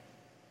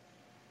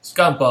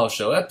Scott Ball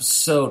Show,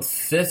 episode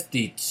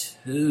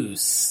 52.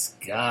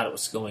 Scott,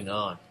 what's going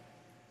on?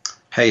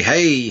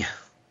 Hey.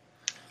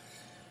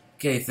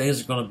 Okay,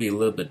 things are going to be a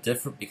little bit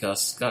different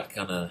because Scott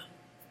kind of,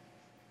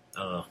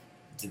 I don't know,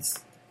 did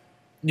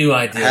new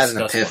ideas. I had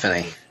an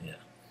epiphany. Yeah.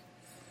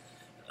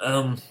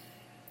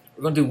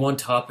 We're going to do one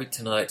topic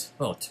tonight.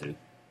 Well, two.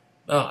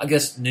 Well, I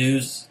guess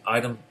news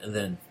item and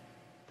then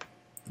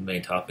the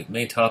main topic.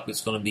 Main topic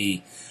is going to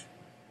be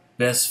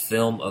best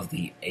film of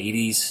the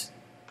 80s.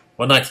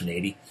 Well,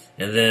 1980.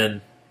 And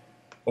then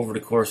over the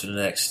course of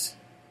the next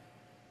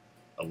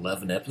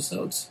 11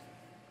 episodes,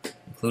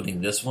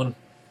 including this one,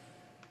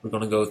 we're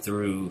going to go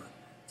through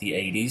the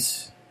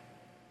 80s.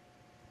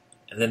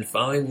 And then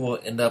finally we'll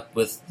end up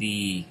with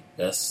the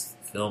best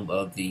film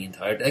of the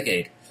entire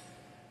decade.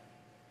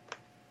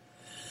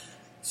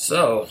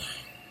 So,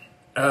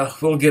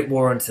 we'll get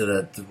more into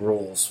the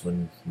rules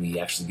when we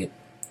actually get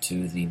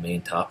to the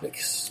main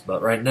topics.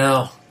 But right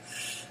now,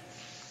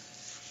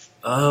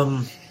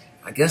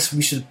 I guess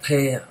we should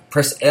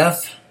press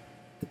F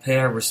to pay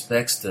our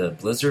respects to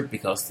Blizzard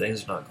because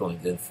things are not going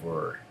good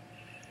for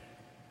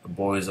the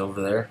boys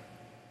over there.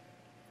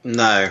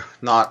 No,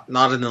 not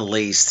in the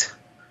least.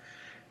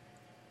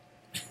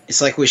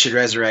 It's like we should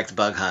resurrect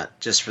Bug Hunt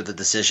just for the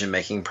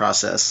decision-making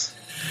process.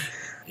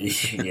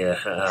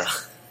 Yeah.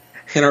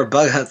 In our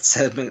Bug Hunt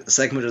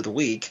segment of the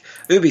week,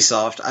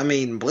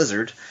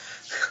 Blizzard.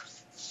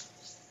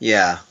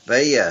 Yeah,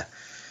 they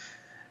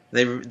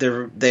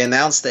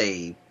announced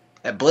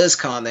at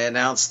BlizzCon they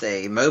announced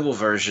a mobile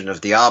version of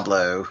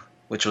Diablo,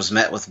 which was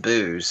met with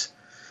boos,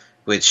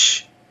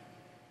 which,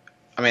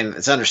 I mean,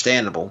 it's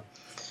understandable.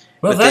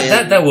 Well,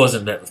 that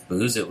wasn't met with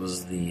boos. It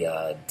was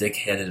the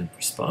dick-headed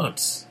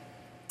response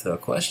to a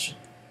question.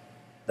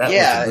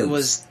 It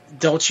was,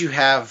 don't you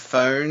have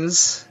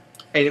phones?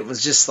 And it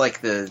was just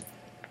like the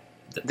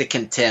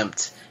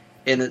contempt.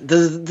 And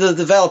the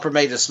developer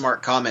made a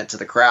smart comment to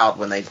the crowd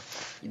when they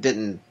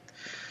didn't,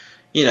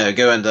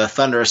 go into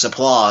thunderous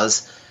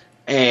applause.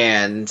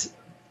 And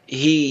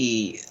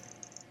he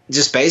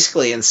just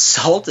basically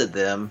insulted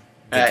them,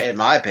 in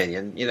my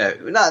opinion.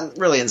 Not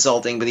really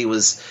insulting, but he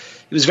was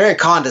very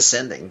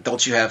condescending.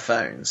 Don't you have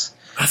phones?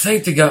 I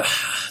think the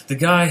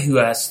guy who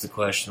asked the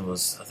question I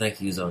think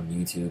he was on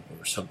YouTube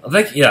or something.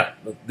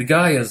 The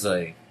guy has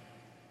a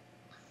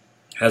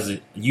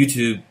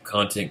YouTube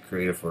content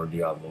creator for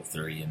Diablo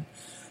 3, and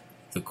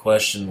the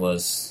question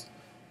was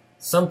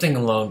something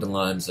along the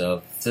lines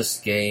of, this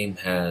game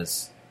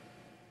has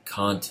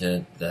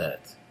content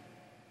that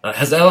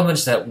has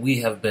elements that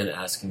we have been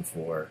asking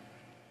for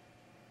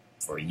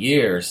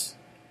years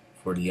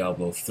for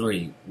Diablo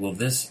 3. Will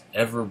this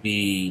ever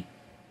be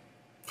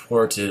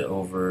ported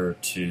over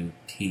to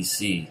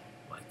PC?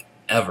 Like,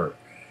 ever?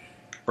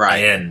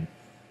 Right. And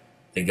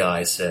the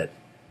guy said,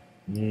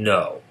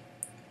 no.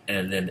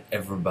 And then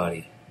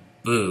everybody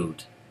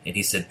booed. And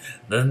he said,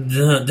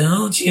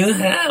 don't you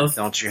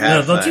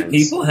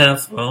people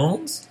have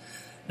phones?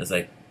 It's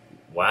like,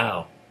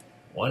 wow,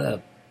 what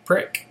a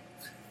prick.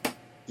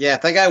 Yeah,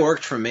 if that guy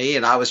worked for me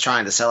and I was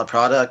trying to sell a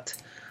product,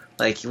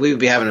 like, we would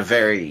be having a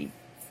very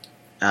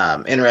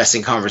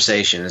interesting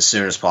conversation as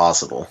soon as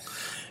possible.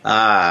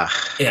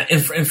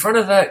 In front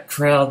of that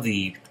crowd,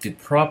 the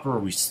proper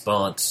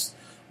response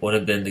would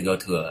have been to go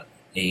to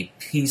a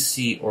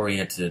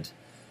PC-oriented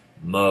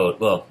mode.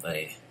 Well,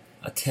 a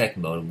tech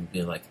mode would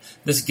be like,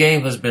 this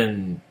game has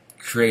been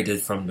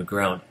created from the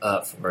ground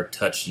up for a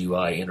touch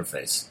UI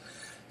interface.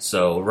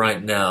 So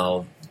right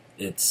now,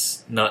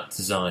 it's not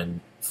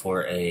designed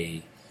for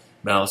a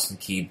mouse and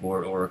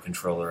keyboard or a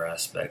controller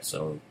aspect.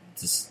 So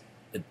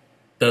it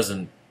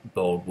doesn't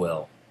bode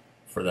well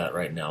for that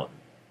right now.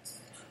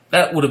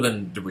 That would have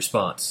been the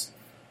response.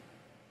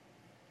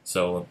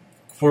 So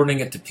porting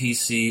it to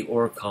PC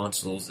or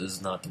consoles is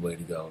not the way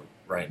to go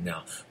right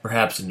now.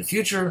 Perhaps in the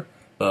future,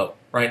 but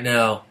right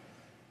now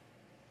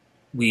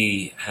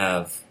we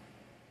have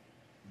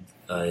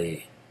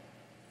what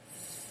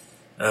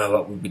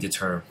would be the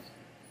term?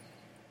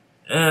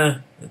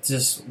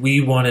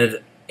 We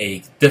wanted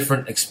a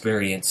different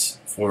experience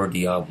for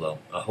Diablo,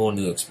 a whole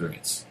new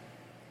experience.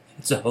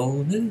 It's a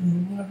whole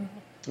new world.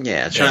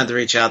 Yeah, trying to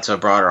reach out to a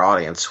broader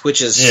audience,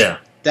 which is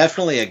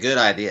definitely a good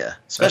idea,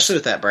 especially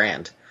with that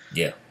brand.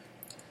 Yeah.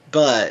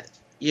 But,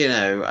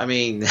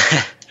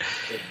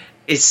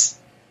 it's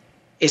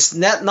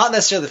not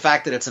necessarily the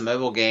fact that it's a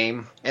mobile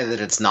game and that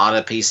it's not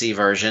a PC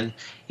version.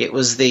 It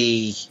was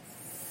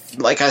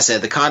like I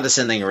said, the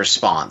condescending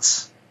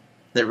response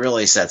that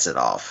really sets it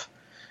off.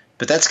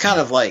 But that's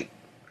kind of like,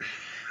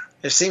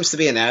 there seems to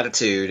be an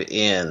attitude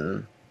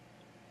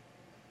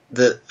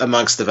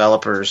amongst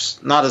developers,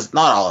 not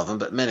all of them,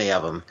 but many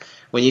of them,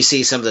 when you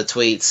see some of the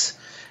tweets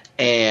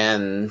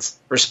and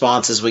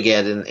responses we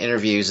get in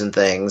interviews and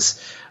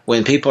things,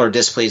 when people are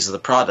displeased with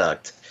the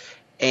product,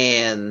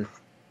 and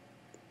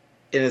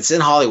it's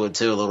in Hollywood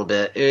too a little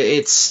bit.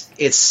 It's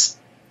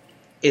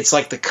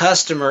like the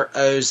customer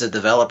owes the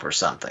developer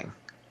something,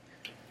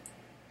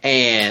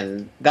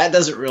 and that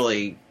doesn't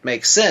really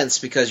make sense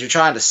because you're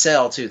trying to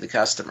sell to the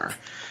customer.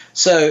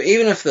 So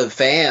even if the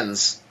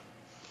fans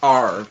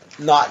are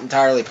not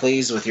entirely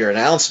pleased with your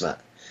announcement,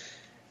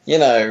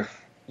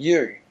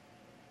 you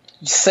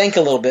think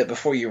a little bit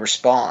before you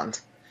respond.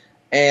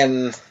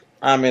 And,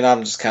 I mean,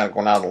 I'm just kind of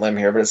going out on a limb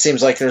here, but it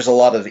seems like there's a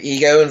lot of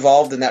ego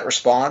involved in that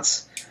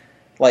response.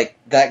 Like,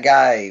 that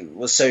guy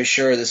was so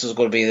sure this was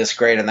going to be this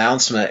great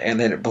announcement, and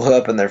then it blew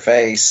up in their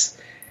face,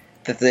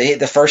 that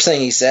the first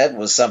thing he said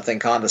was something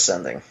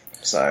condescending.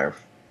 So,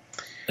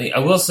 I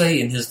will say,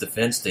 in his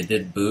defense, they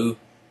did boo.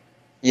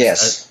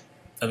 Yes.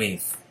 I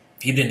mean,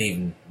 he didn't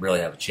even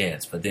really have a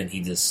chance, but then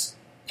he just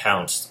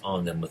pounced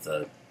on them with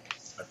a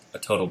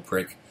total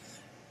prick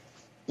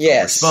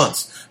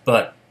response.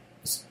 But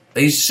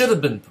they should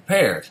have been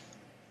prepared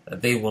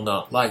that they will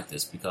not like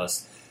this,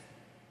 because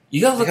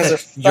you gotta look at they're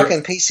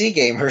fucking PC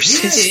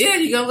gamers. Yeah,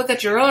 you gotta look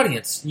at your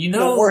audience. You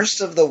know, the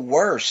worst of the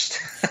worst.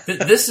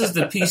 This is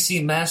the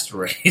PC master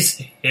race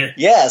here.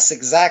 Yes,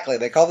 exactly.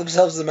 They call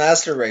themselves the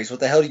master race. What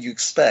the hell do you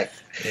expect?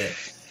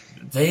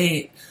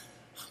 Yeah.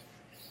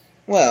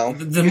 Well,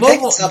 you're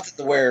taking something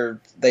to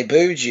where they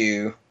booed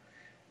you,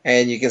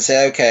 and you can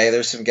say, okay,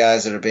 there's some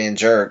guys that are being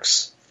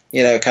jerks,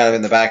 kind of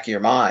in the back of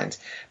your mind.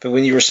 But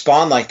when you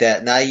respond like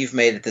that, now you've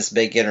made it this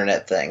big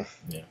internet thing.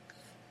 Yeah.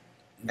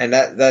 And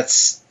that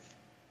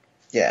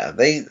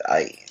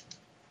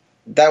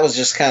was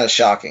just kind of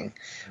shocking.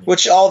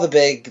 Which all the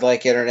big,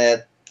 like,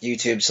 internet,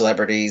 YouTube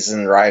celebrities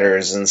and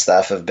writers and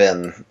stuff have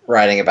been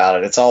writing about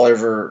it. It's all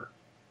over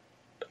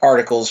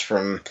articles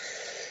from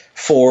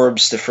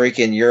Forbes to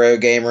freaking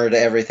Eurogamer to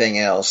everything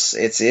else.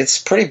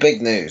 It's pretty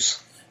big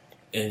news.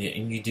 And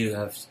you do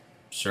have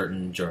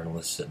certain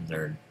journalists sitting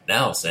there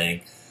now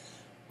saying,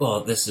 well,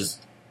 this is,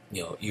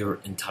 you're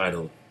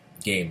entitled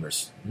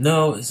gamers.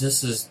 No,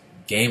 this is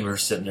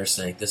gamers sitting there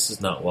saying, this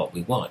is not what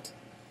we want.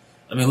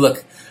 I mean,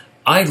 look,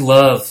 I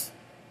love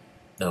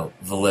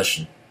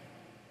Volition.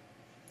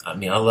 I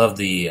mean, I love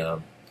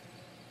the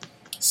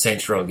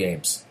Saints Row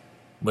games.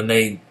 When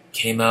they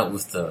came out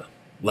with the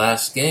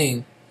last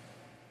game,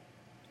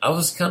 I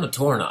was kind of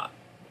torn on.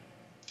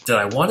 Did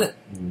I want it?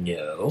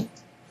 No.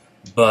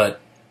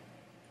 But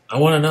I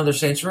want another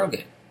Saints Row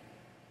game.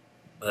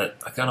 But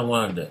I kind of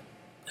wanted to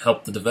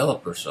help the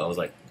developer, so I was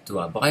like, do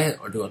I buy it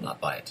or do I not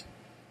buy it?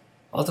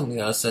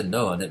 Ultimately, I said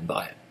no, I didn't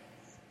buy it.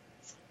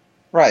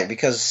 Right,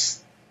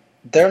 because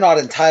they're not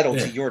entitled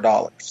to your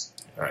dollars.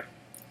 Right.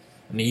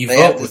 I mean, you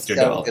vote with your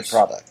dollars. Good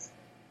product.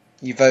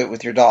 You vote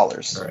with your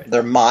dollars. Right.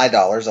 They're my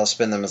dollars. I'll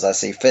spend them as I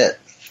see fit.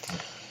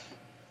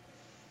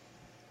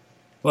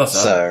 Well,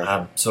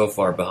 I'm so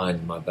far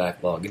behind in my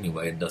backlog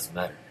anyway, it doesn't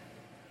matter.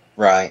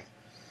 Right.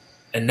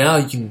 And now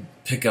you can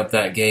pick up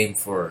that game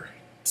for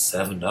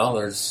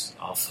 $7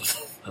 off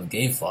of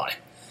GameFly.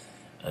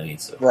 I mean,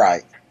 so.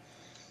 Right.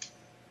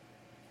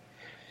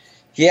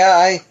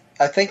 Yeah,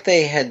 I think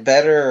they had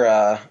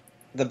better...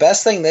 the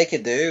best thing they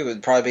could do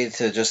would probably be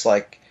to just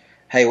like,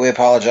 hey, we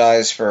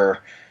apologize for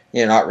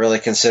not really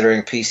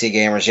considering PC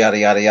gamers, yada,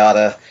 yada,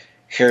 yada.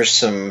 Here's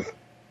some...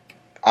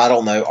 I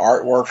don't know,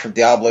 artwork from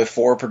Diablo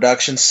 4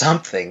 production,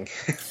 something.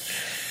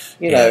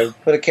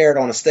 Put a carrot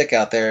on a stick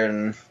out there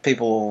and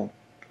people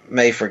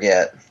may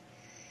forget.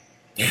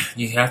 Yeah,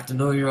 you have to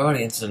know your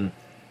audience, and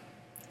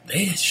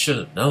they should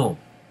have known.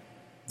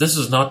 This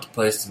is not the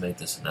place to make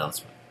this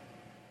announcement.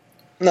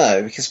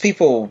 No, because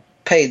people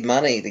paid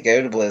money to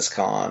go to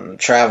BlizzCon,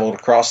 traveled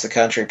across the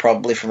country,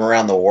 probably from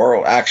around the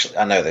world. Actually,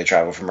 I know they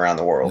traveled from around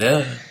the world.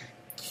 Yeah.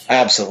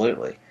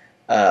 Absolutely.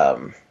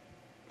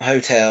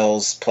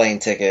 Hotels, plane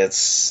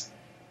tickets,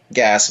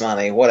 gas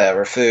money,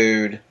 whatever,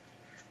 food,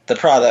 the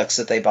products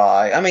that they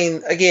buy. I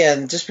mean,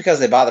 again, just because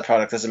they buy the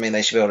product doesn't mean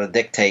they should be able to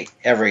dictate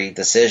every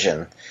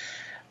decision.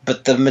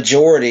 But the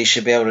majority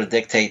should be able to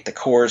dictate the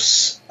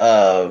course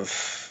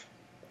of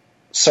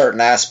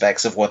certain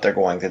aspects of what they're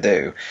going to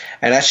do.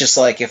 And that's just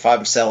like if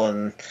I'm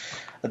selling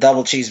a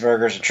double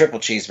cheeseburgers and triple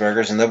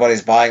cheeseburgers and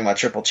nobody's buying my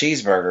triple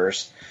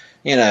cheeseburgers,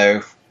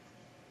 and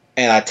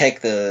I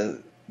take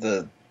the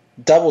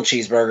double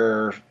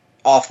cheeseburger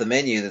off the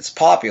menu that's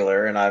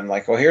popular, and I'm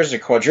like, well, here's a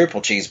quadruple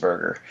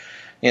cheeseburger,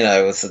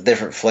 with a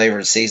different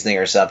flavored seasoning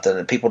or something,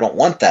 and people don't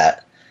want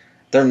that.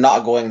 They're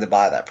not going to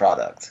buy that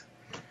product.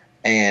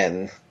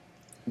 And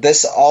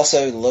this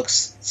also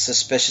looks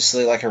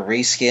suspiciously like a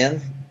reskin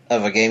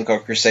of a game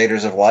called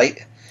Crusaders of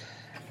Light.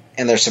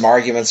 And there's some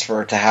arguments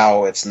for to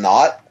how it's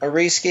not a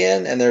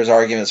reskin, and there's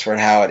arguments for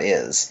how it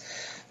is.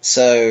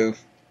 So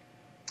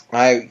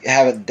I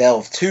haven't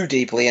delved too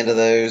deeply into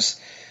those.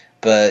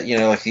 But,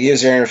 like the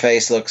user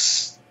interface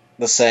looks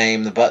the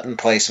same. The button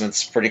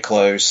placement's pretty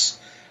close.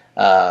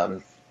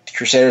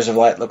 Crusaders of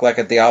Light look like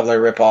a Diablo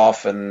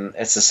ripoff, and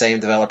it's the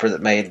same developer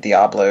that made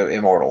Diablo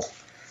Immortal.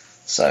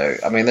 So,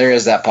 I mean, there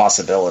is that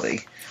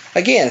possibility.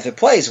 Again, if it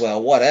plays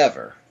well,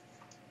 whatever.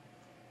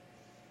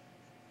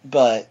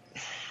 But...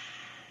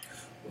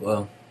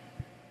 Well...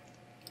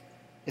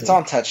 It's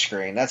on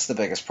touchscreen. That's the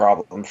biggest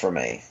problem for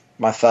me.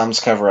 My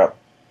thumbs cover up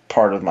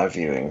part of my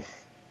viewing.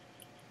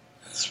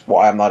 That's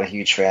why I'm not a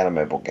huge fan of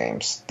mobile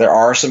games. There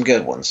are some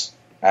good ones,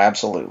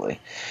 absolutely.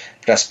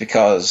 But that's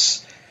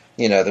because,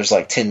 there's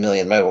like 10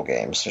 million mobile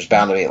games. There's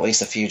bound to be at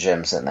least a few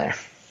gems in there.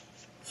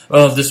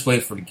 Well, just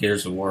wait for the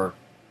Gears of War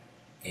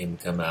game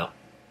to come out.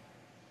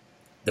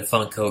 The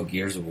Funko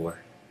Gears of War.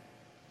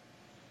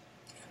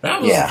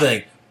 That was the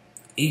thing.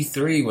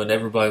 E3, when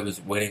everybody was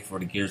waiting for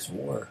the Gears of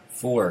War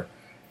 4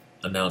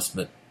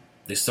 announcement,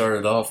 they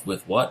started off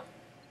with what?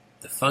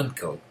 The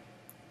Funko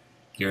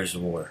Gears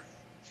of War.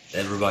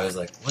 Everybody was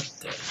like, what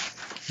the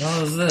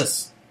hell is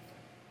this?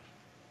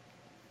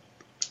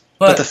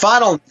 But the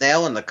final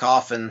nail in the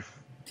coffin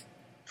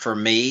for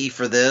me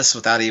for this,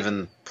 without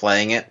even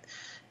playing it,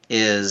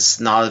 is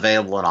not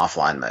available in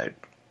offline mode.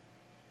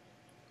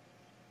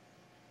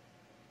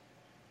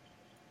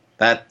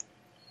 That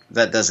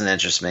doesn't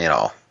interest me at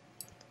all.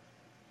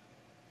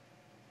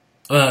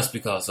 Well, that's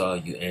because all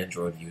you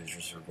Android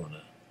users are going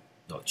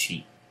to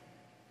cheat.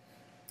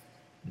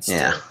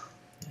 Yeah.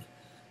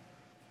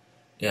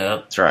 Yeah,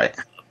 that's right.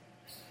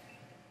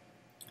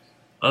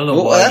 I don't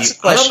know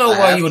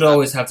why you would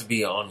always have to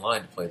be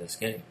online to play this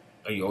game.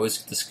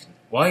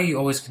 Why are you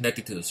always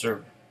connected to the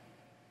server?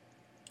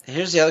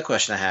 Here's the other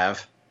question I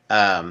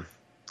have.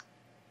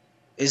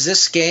 Is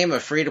this game a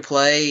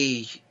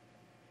free-to-play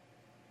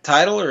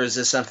title, or is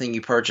this something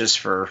you purchase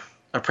for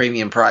a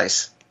premium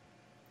price?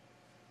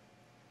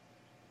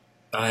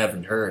 I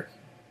haven't heard.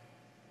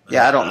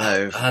 Yeah, I don't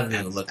know. I haven't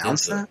even looked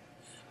into it.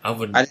 I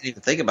didn't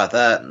even think about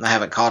that. I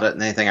haven't caught it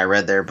in anything I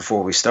read there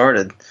before we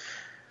started.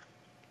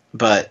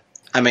 But,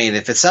 I mean,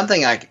 if it's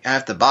something I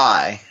have to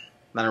buy,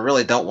 then I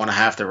really don't want to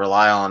have to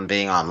rely on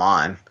being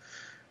online,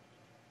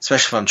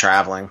 especially if I'm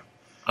traveling.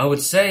 I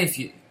would say if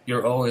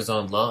you're always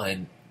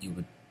online, you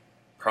would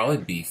probably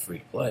be free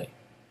to play.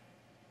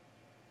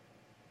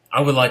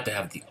 I would like to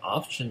have the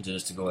option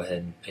just to go ahead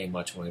and pay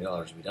my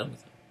 $20 to be done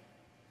with it.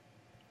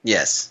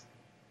 Yes.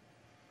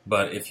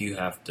 But if you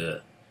have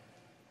to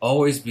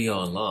always be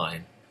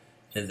online,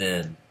 and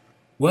then,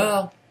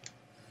 well,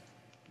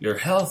 your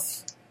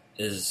health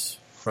is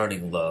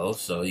running low,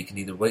 so you can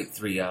either wait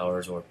 3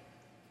 hours or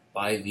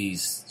buy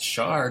these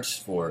shards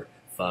for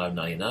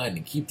 $5.99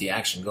 and keep the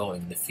action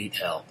going and defeat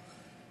hell.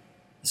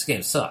 This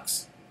game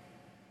sucks.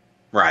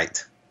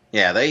 Right.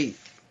 Yeah,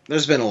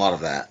 there's been a lot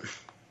of that.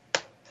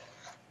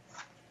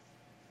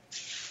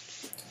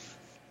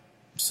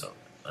 So,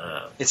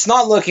 it's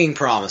not looking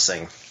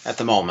promising at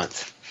the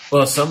moment.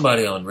 Well,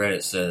 somebody on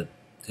Reddit said,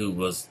 who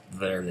was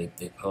there,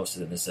 they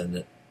posted it and said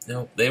that,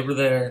 they were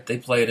there, they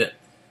played it,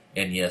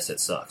 and yes, it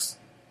sucks.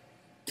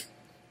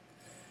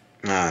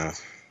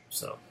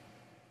 So,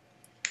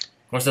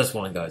 of course, that's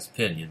one guy's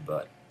opinion,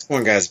 but... It's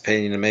one guy's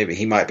opinion, and maybe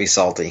he might be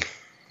salty.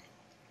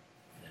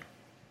 Yeah.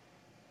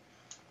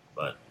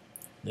 But,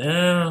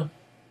 yeah...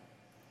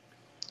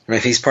 I mean,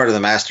 if he's part of the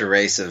master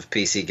race of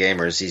PC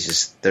gamers, he's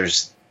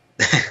just...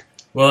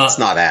 Well, it's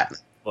not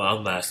happening. Well,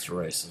 I'm master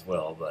race as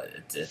well, but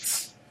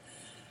it's...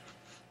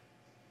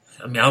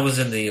 I mean, I was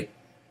in the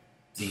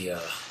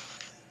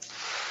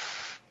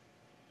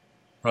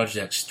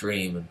Project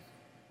Stream,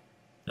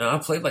 and I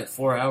played like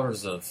 4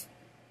 hours of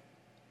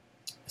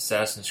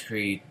Assassin's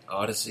Creed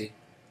Odyssey.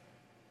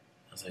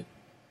 I was like,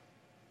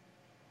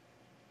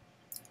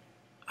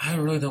 I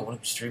really don't want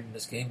to be streaming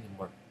this game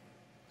anymore.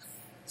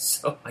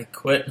 So I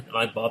quit, and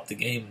I bought the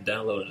game and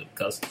downloaded it,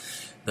 because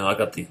now I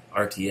got the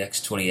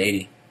RTX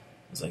 2080. I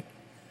was like,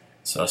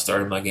 so I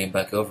started my game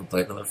back over,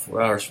 played another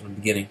 4 hours from the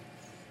beginning.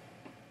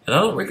 And I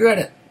don't regret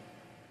it.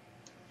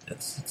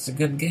 It's a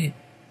good game.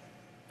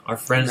 Our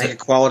friends make a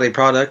quality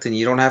product, and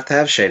you don't have to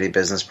have shady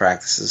business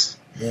practices.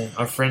 Yeah,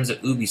 our friends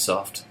at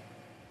Ubisoft.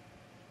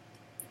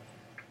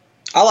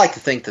 I like to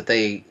think that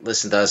they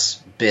listen to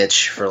us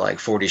bitch for like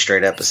 40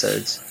 straight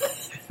episodes.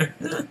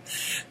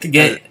 The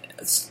game,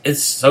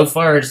 it's so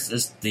far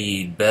it's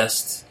the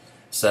best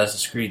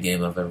Assassin's Creed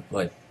game I've ever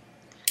played.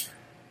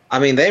 I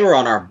mean, they were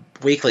on our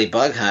weekly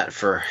bug hunt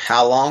for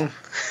how long?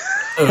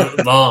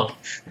 Long.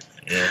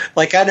 Yeah.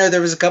 Like, I know there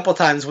was a couple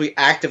times we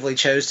actively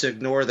chose to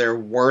ignore their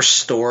worst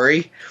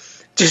story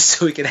just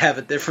so we could have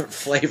a different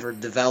flavored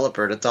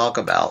developer to talk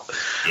about.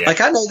 Yeah. Like,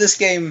 I know this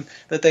game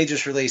that they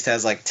just released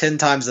has like 10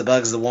 times the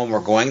bugs of the one we're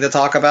going to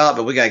talk about,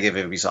 but we gotta give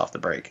Ubisoft a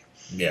break.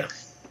 Yeah.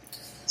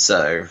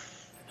 So.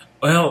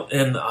 Well,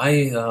 and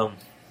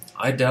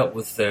I dealt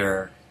with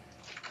their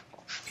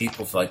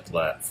people for like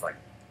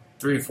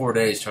 3 or 4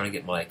 days trying to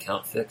get my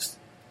account fixed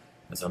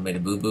because I made a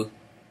boo-boo.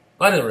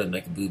 Well, I didn't really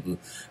make a boo-boo.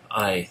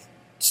 I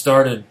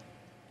started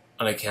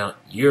an account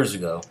years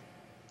ago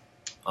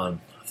I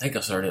think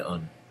I started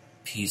on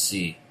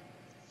PC,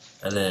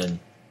 and then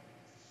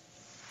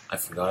I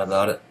forgot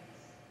about it,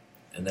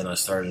 and then I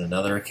started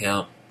another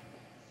account,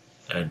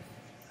 and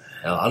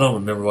hell, I don't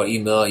remember what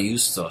email I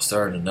used, so I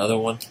started another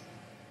one,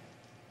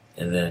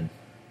 and then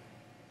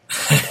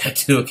I had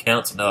 2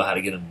 accounts and know how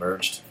to get them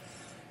merged.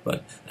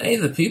 But hey,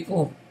 the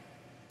people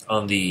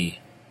on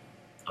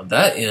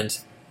that end,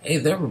 hey,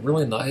 they were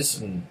really nice,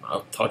 and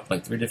I talked to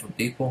like 3 different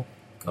people,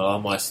 got all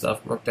my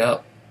stuff worked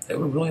out. They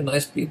were really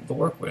nice people to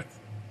work with.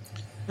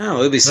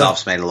 Oh,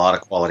 Ubisoft's made a lot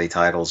of quality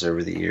titles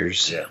over the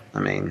years. Yeah. I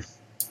mean,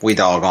 we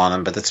dog on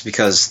them, but that's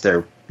because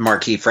they're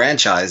marquee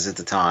franchise at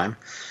the time.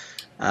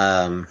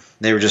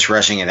 They were just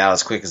rushing it out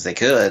as quick as they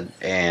could,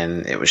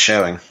 and it was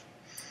showing.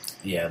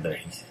 Yeah,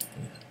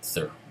 It's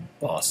their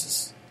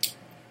bosses.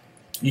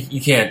 You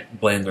can't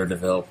blame their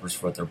developers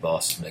for what their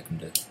bosses make them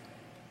do.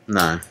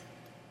 No.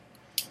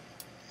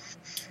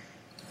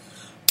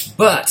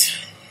 But,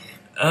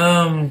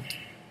 there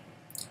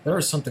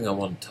was something I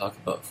wanted to talk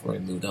about before we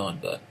moved on,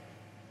 but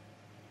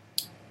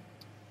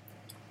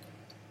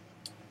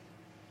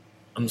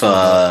I'm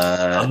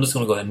just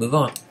going to go ahead and move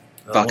on.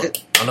 I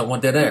don't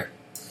want dead air.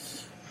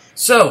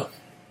 So,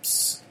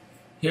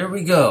 here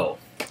we go.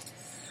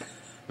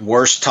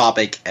 Worst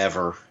topic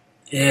ever.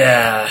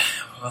 Yeah,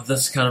 well,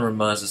 this kind of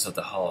reminds us of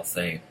the Hall of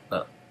Fame,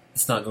 but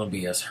it's not going to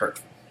be as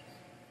hurtful.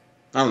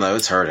 I don't know,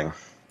 it's hurting.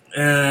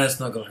 It's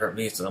not going to hurt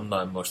me, so I'm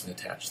not emotionally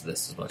attached to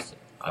this as much as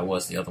I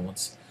was the other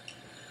ones.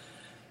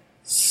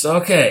 So,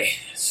 okay,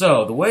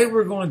 so the way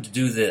we're going to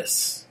do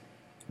this,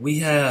 we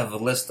have a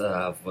list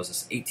of, was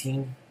this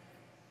 18?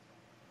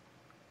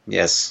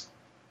 Yes.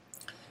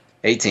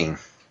 18.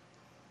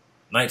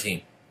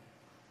 19.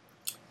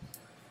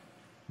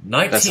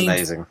 That's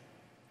amazing.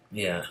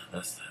 Yeah,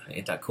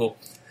 ain't that cool?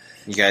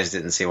 You guys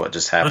didn't see what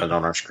just happened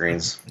on our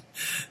screens.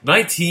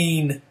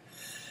 19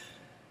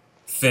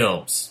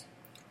 films.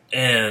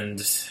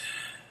 And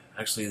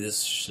actually,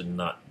 this should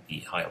not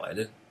be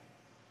highlighted.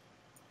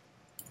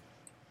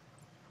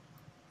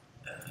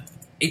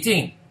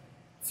 18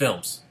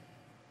 films.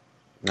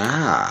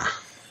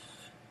 Ah.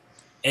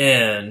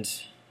 And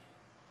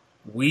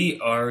we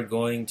are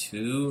going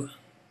to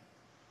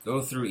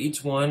go through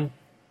each one,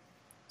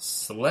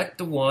 select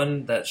the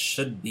one that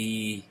should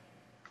be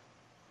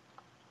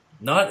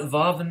not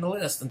involved in the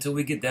list until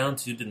we get down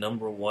to the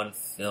number one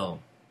film.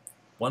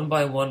 One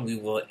by one, we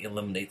will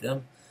eliminate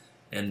them.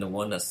 And the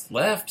one that's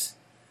left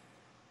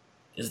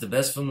is the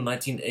best film of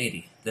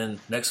 1980.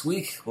 Then next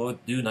week, we'll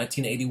do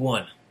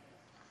 1981.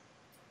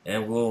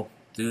 And we'll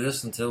do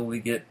this until we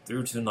get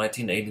through to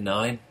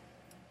 1989.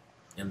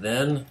 And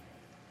then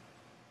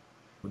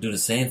we'll do the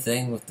same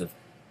thing with the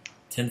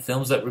 10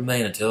 films that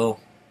remain until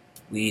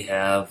we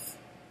have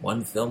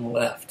one film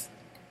left.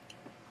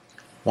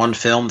 One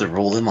film to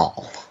rule them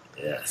all.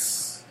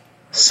 Yes.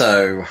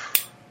 So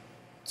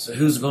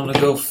who's going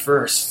to go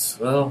first?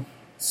 Well,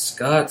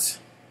 Scott,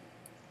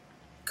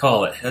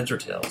 call it. Heads or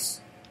tails?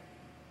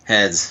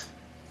 Heads.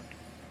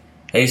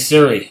 Hey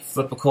Siri,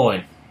 flip a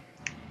coin.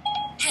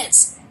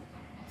 Heads.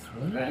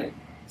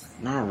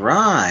 All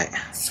right.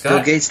 Scott,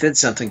 Bill Gates did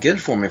something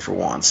good for me for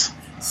once.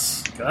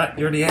 Scott,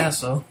 you're the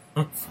asshole.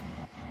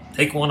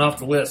 Take one off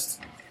the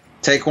list.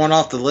 Take one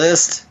off the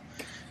list?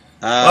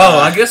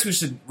 I guess we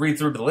should read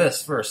through the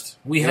list first.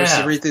 We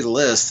have to read through the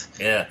list.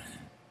 Yeah.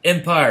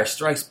 Empire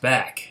Strikes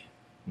Back.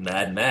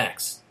 Mad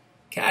Max.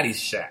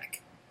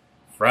 Caddyshack.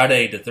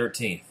 Friday the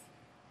 13th.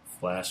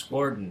 Flash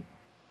Gordon.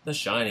 The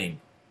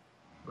Shining.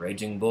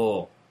 Raging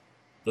Bull.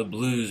 The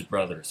Blues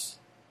Brothers.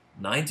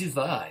 9 to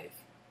 5.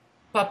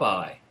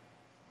 Popeye.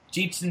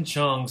 Cheech and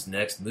Chong's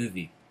next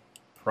movie.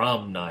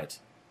 Prom Night.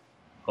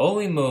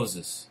 Holy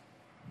Moses.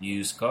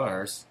 Used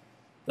Cars.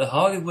 The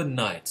Hollywood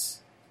Knights.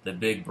 The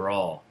Big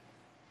Brawl.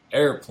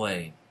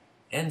 Airplane.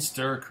 And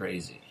Stir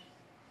Crazy.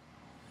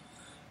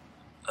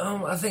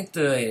 I think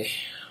the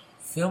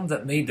film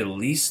that made the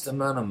least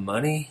amount of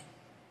money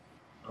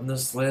on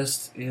this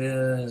list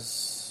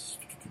is...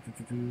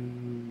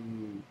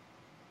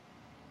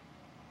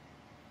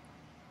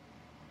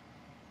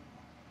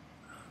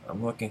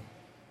 I'm looking.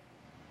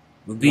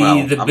 Would be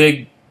The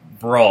Big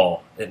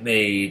Brawl. It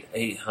made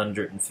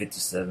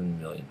 $857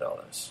 million.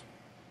 It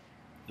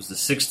was the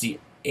 68th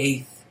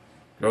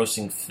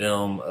grossing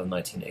film of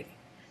 1980.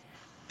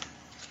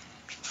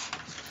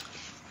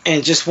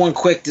 And just one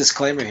quick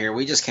disclaimer here.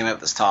 We just came up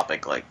with this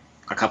topic like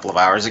a couple of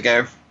hours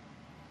ago.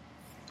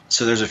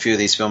 So there's a few of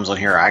these films on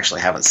here I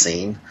actually haven't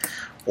seen.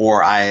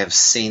 Or I have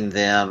seen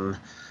them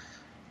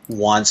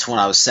once when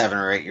I was 7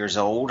 or 8 years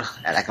old.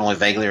 And I can only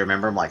vaguely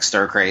remember them, like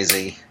Stir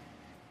Crazy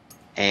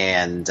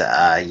and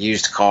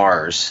Used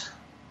Cars.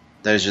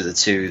 Those are the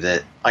two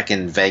that I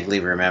can vaguely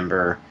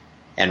remember.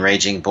 And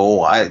Raging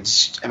Bull. I'm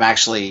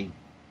actually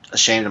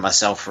ashamed of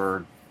myself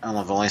for... I don't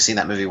know, I've only seen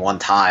that movie one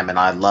time, and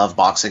I love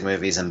boxing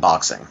movies and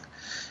boxing.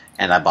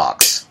 And I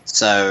box.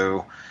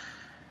 So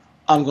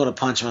I'm going to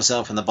punch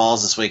myself in the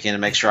balls this weekend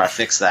and make sure I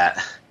fix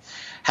that.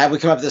 Had we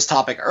come up with this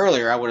topic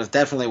earlier, I would have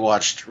definitely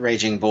watched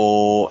Raging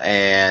Bull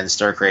and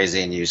Stir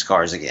Crazy and Used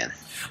Cars again.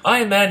 I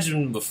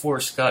imagine before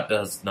Scott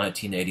does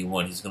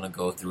 1981, he's going to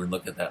go through and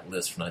look at that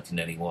list for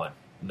 1981.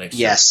 Make sure.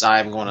 Yes,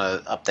 I'm going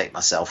to update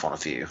myself on a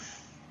few.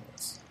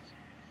 Yes.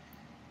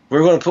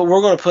 We're going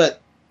to put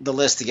the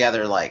list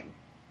together like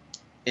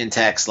in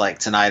text like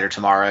tonight or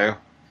tomorrow,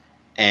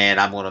 and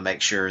I'm going to make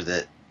sure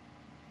that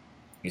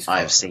I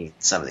have seen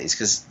some of these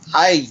because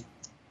I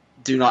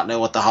do not know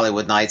what the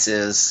Hollywood Knights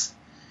is.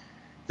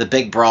 The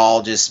Big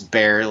Brawl just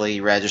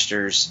barely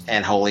registers,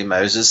 and Holy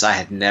Moses I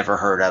had never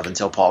heard of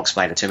until Paul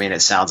explained it to me, and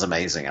it sounds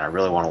amazing, and I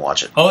really want to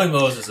watch it. Holy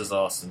Moses is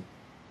awesome.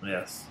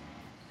 Yes.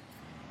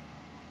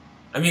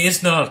 I mean,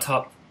 it's not a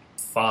top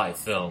 5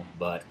 film,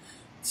 but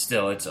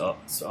still, it's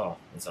awesome.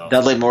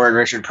 Dudley Moore and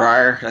Richard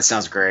Pryor? That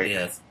sounds great.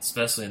 Yeah,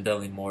 especially in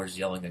Dudley Moore's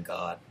yelling at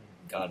God.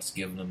 God's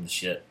giving him the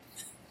shit.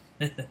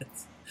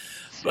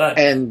 But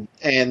and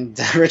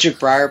Richard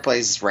Pryor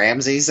plays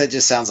Ramses. That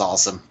just sounds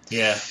awesome.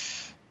 Yeah.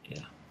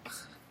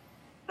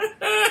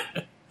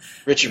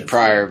 Richard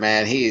Pryor,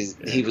 man,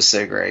 he was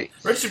so great.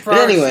 Richard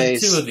Pryor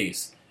is in 2 of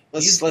these.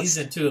 He's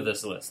in 2 of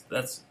this list.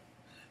 That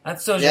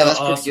shows you how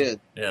awesome. Pretty good.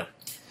 Yeah.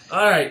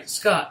 All right,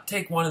 Scott,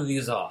 take one of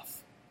these off.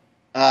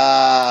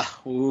 I'm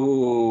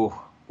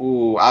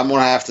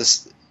gonna have to.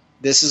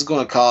 This is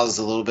going to cause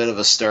a little bit of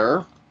a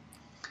stir.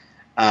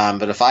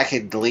 But if I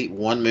could delete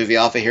one movie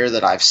off of here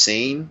that I've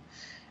seen,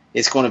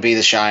 it's going to be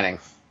The Shining.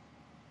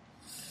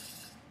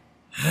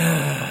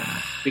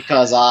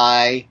 Because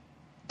I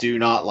do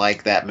not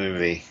like that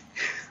movie.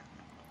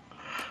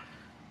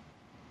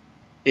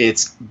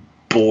 It's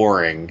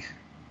boring.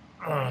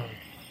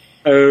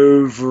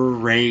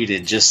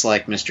 Overrated, just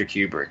like Mr.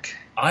 Kubrick.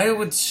 I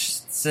would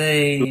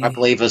say... I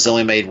believe has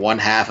only made one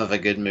half of a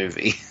good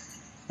movie.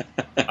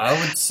 I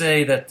would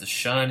say that The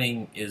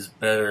Shining is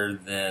better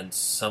than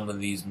some of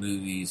these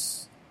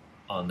movies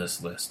on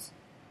this list.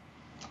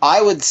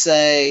 I would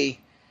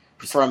say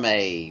from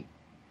a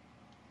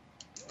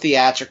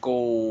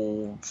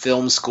theatrical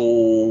film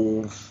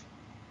school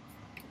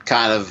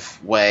kind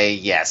of way,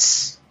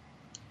 yes.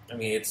 I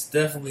mean, it's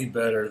definitely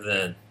better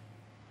than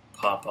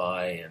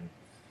Popeye and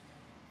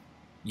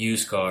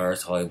Used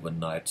Cars, Hollywood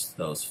Nights,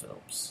 those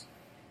films.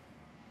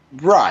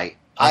 Right.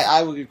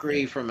 I would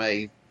agree from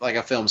a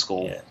film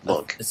school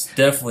look. It's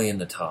definitely in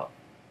the top.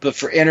 But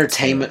for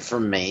entertainment for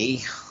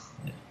me,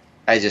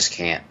 I just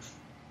can't.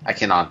 I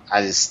cannot.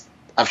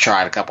 I've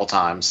tried a couple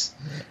times.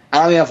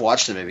 I mean, I've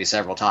watched the movie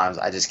several times.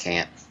 I just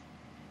can't.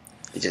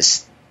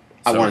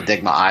 I want to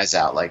dig my eyes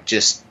out. Like,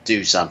 just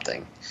do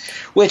something.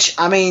 Which,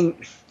 I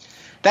mean,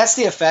 that's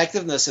the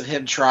effectiveness of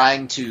him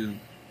trying to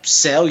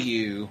sell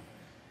you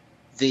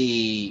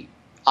the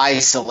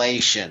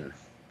isolation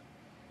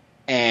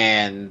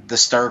and the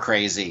stir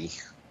crazy.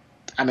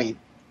 I mean,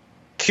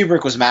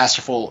 Kubrick was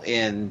masterful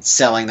in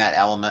selling that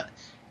element,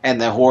 and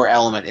the horror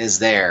element is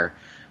there.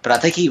 But I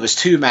think he was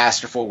too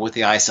masterful with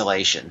the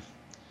isolation,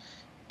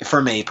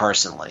 for me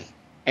personally.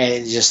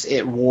 And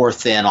it wore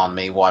thin on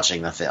me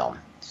watching the film.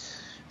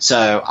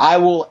 So I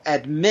will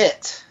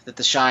admit that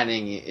The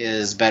Shining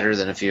is better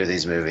than a few of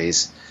these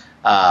movies,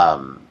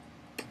 from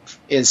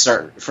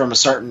a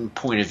certain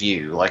point of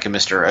view, like a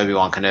Mr.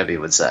 Obi-Wan Kenobi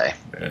would say.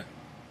 Yeah.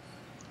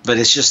 But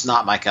it's just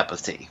not my cup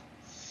of tea.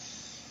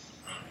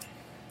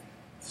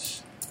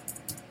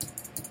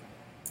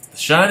 The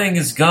Shining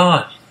is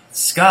gone.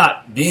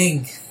 Scott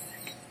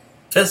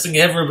pissing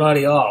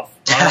everybody off.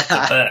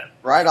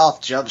 Right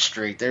off Jump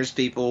Street. There's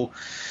people,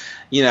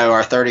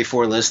 our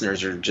 34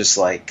 listeners are just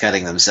like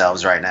cutting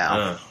themselves right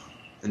now.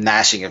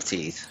 Gnashing of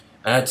teeth.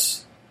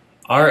 That's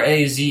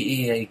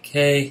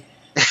RAZEAK.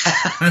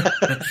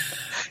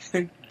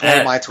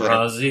 At my Twitter.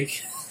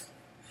 Razik.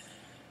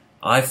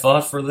 I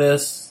fought for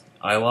this.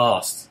 I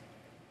lost.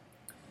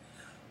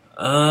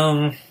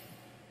 You're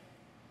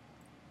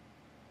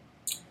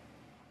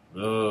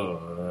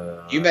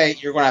going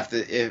to have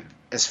to,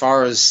 as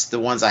far as the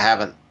ones I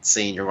haven't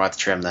seen, you're going to have to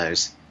trim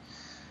those.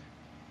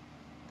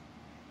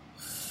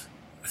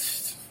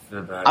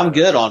 I'm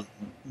good on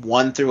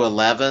 1 through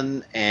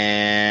 11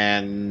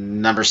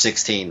 and number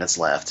 16 that's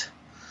left.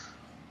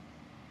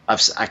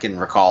 I can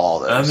recall all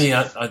those. I mean,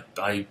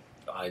 I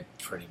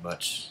pretty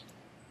much.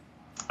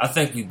 I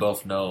think we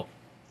both know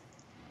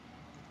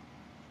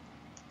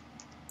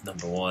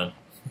number 1.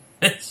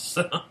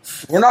 So,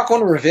 we're not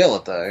going to reveal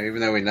it though, even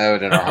though we know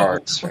it in our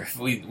hearts.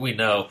 we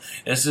know.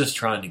 It's just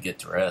trying to get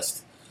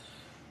dressed.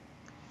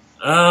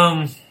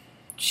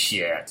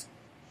 Shit.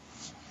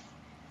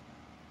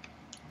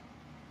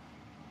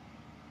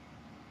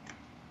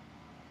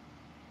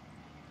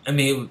 I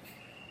mean,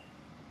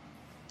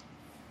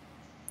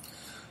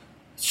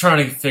 it's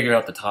trying to figure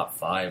out the top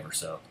 5 or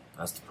so.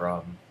 That's the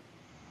problem.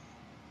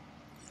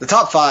 The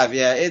top 5,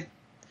 yeah.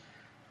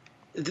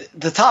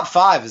 The top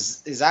 5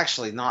 is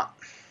actually not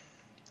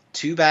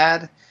too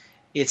bad.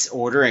 It's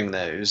ordering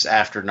those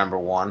after number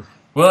 1.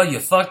 Well, you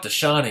fucked The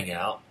Shining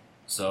out,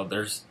 so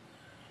there's.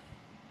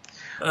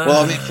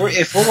 Well, I mean,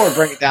 if we're going to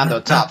bring it down to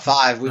the top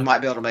 5, we might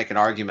be able to make an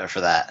argument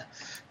for that.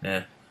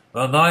 Yeah.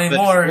 Well, not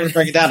anymore. If we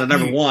bring it down to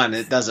number 1,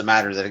 it doesn't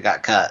matter that it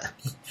got cut.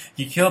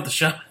 You killed The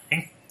Shining.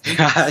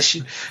 Yeah. It's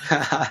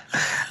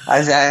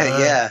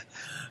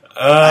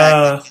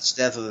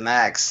death with an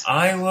axe.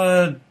 I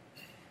would.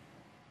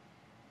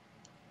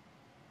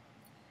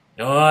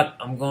 You know what?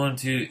 I'm going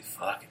to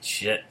fucking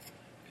shit.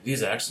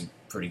 These are actually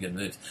pretty good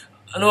movies.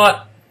 You know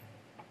what?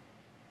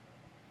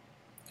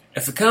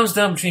 If it comes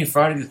down between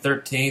Friday the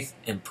 13th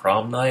and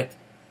Prom Night,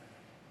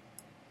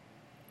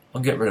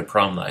 I'll get rid of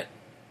Prom Night.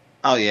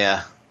 Oh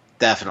yeah,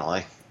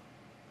 definitely.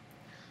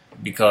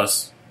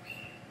 Because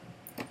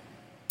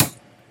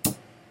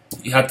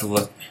you have to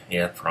look.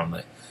 Yeah, Prom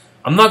Night.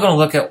 I'm not going to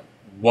look at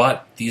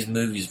what these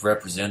movies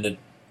represented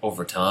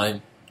over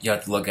time. You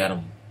have to look at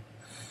them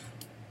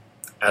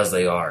as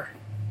they are.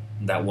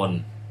 That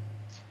one.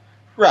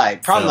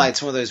 Right. Prom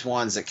Night's one of those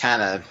ones that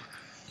kind of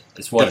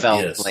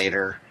developed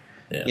later.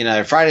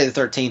 Yeah. Friday the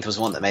 13th was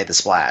one that made the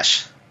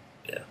splash.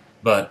 Yeah.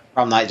 But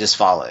Prom Night just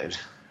followed.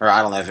 Or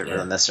I don't know if it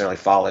really necessarily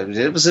followed.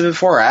 It was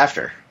before or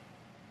after?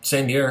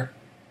 Same year.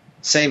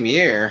 Same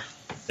year.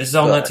 This is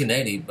all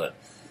 1980, but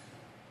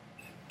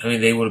I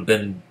mean, they would have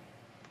been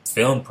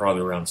filmed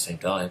probably around the same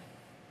time.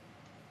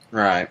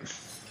 Right.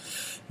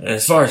 And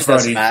as far as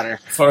Friday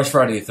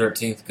the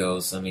 13th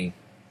goes, I mean,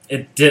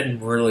 it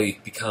didn't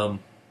really become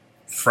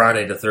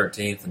Friday the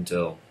 13th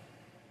until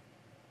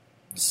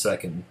the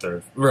second and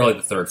third, really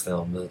the third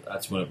film.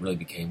 That's when it really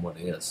became what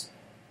it is.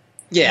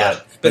 Yeah,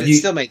 but it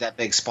still made that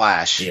big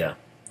splash. Yeah.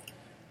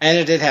 And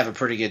it did have a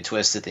pretty good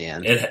twist at the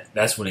end.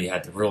 That's when he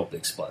had the real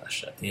big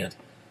splash at the end.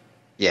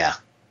 Yeah.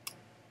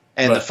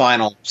 And the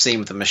final scene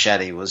with the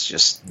machete was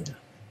just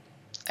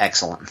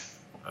excellent.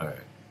 All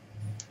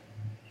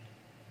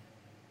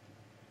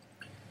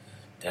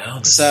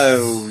right.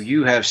 So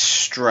you have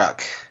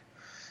struck.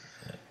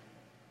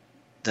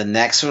 The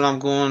next one I'm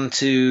going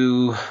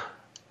to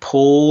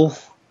pull, and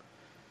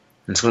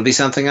it's going to be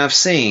something I've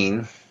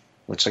seen,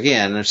 which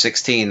again, there's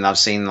 16, and I've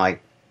seen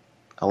like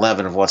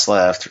 11 of what's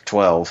left, or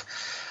 12.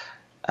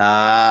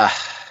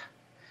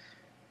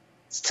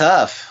 It's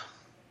tough.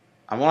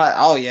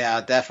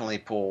 I'd definitely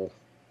pull.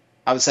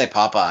 I would say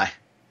Popeye.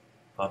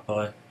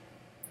 Popeye?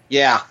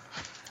 Yeah.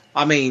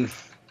 I mean,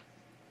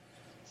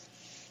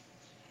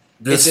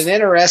 it's an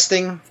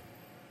interesting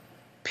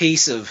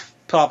piece of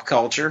pop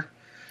culture,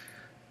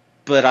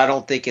 but I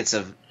don't think it's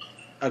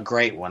a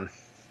great one.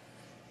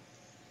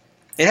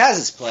 It has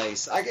its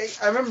place. I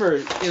remember,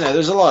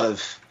 there's a lot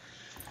of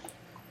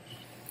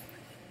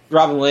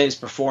Robin Williams'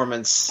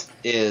 performance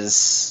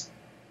is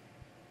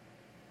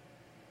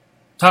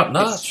top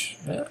notch.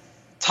 Yeah.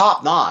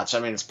 Top notch. I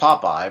mean, it's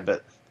Popeye,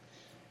 but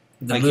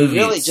the movie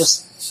really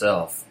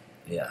itself,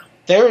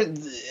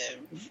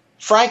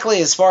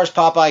 frankly, as far as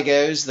Popeye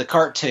goes, the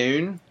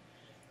cartoon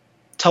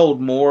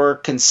told more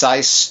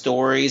concise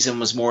stories and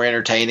was more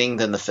entertaining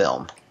than the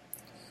film.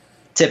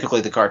 Typically,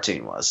 the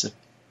cartoon was.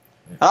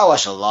 I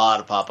watched a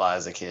lot of Popeye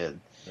as a kid,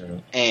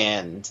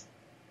 and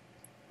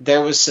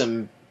there was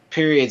some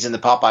periods in the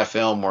Popeye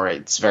film where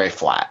it's very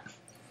flat.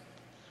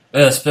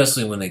 Yeah,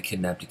 especially when they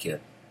kidnapped the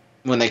kid.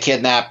 When they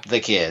kidnapped the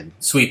kid.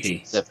 Sweet Pea.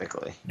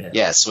 Specifically.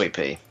 Yeah, Sweet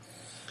Pea.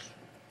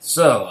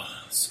 So,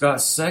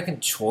 Scott's second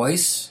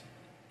choice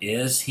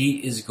is he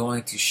is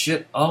going to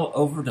shit all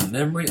over the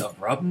memory of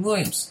Robin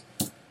Williams.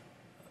 Now,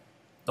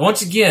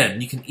 once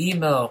again, you can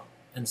email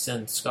and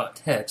send Scott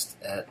text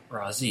at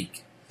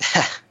Razik.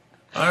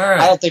 All right.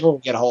 I don't think we'll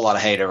get a whole lot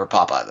of hate over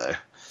Popeye, though.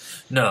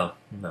 No.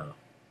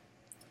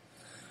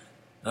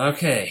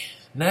 Okay,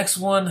 next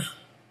one.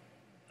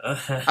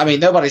 I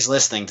mean, nobody's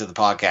listening to the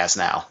podcast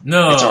now.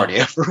 No. It's already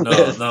over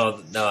with.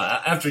 No.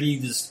 After you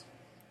just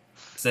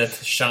said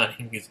The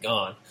Shining is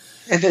gone.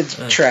 And then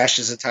trashed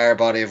his entire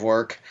body of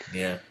work.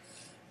 Yeah.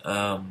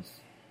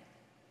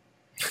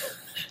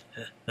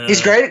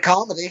 He's great at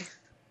comedy.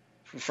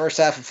 First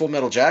half of Full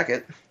Metal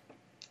Jacket.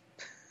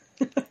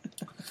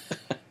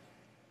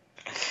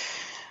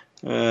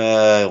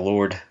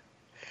 Lord.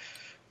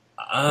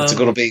 What's it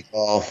going to be,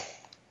 Paul?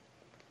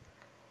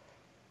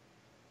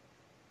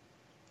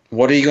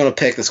 What are you going to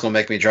pick that's going to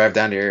make me drive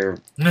down to your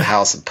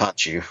house and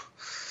punch you?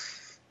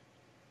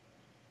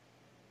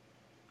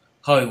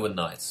 Hollywood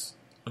Nights.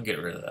 I'll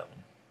get rid of that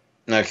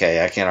one.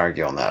 Okay, I can't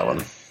argue on that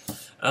one.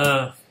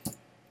 I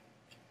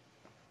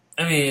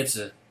mean, it's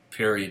a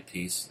period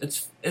piece.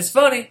 It's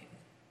funny,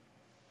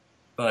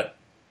 but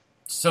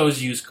so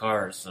is Used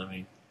Cars. I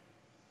mean,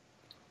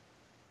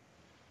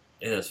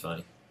 it is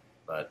funny,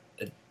 but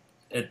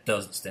it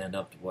doesn't stand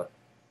up to what.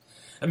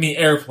 I mean,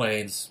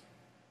 Airplane's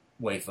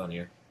way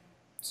funnier.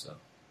 So,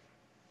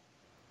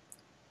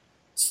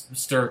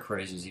 Stir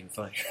Crazy is even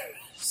funnier.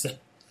 So,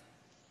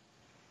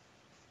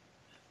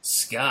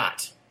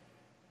 Scott.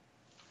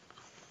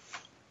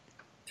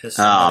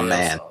 Oh,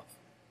 man.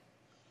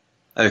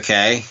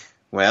 Okay,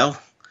 well,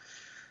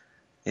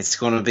 it's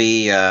going to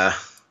be the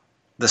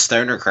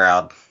Stoner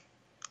Crowd.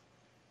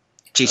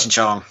 Cheech and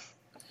Chong.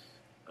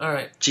 All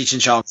right. Cheech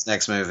and Chong's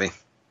next movie.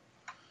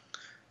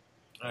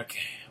 Okay.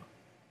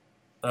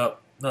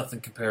 Nothing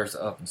compares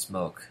to Up in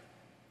Smoke.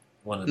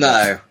 One of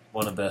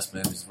the best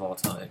movies of all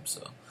time.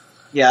 So.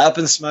 Yeah, Up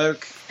in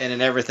Smoke and then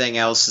everything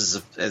else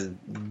is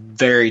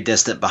very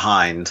distant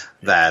behind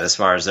that as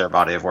far as their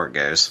body of work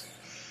goes.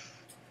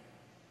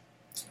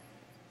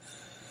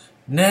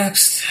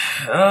 Next,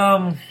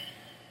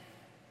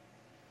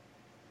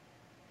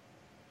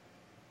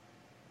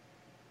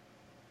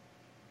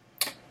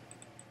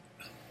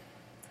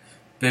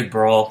 Big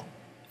Brawl.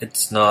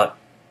 It's not.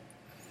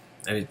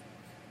 I mean,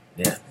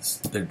 yeah, it's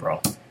Big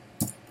Brawl.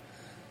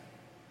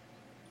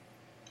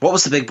 What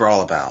was the Big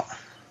Brawl about?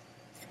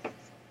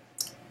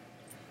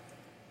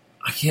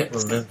 I can't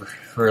remember.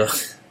 Really,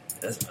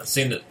 I've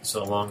seen it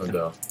so long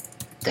ago.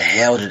 The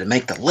hell did it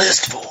make the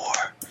list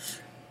for?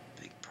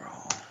 Big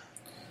Brawl.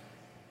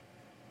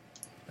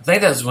 I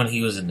think that was when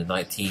he was in the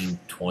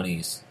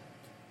 1920s.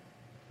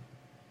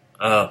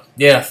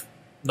 Yeah,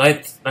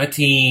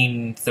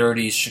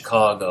 1930s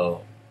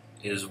Chicago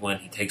is when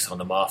he takes on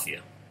the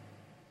Mafia.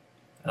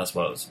 That's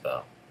what it was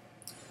about.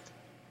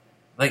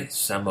 I think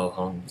Sammo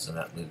Hung was in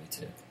that movie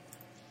too.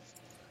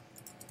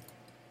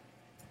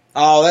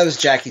 Oh, that was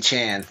Jackie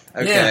Chan.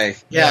 Okay,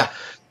 yeah.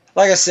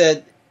 Like I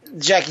said,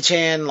 Jackie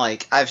Chan.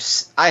 Like I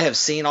have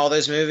seen all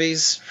those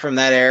movies from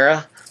that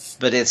era,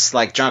 but it's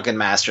like Drunken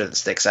Master that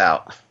sticks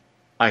out.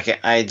 It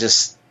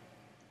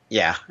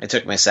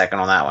took me a second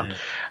on that one. Yeah.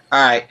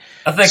 All right,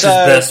 I think his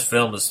best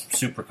film is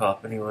Super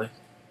Cop. Anyway.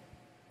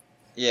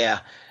 Yeah,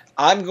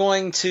 I'm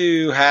going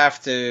to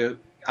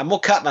I'm gonna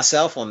cut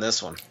myself on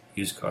this one.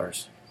 Used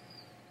cars.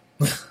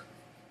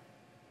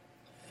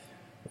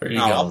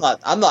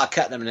 I'm not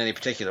cutting them in any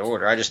particular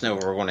order. I just know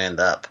where we're going to end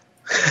up.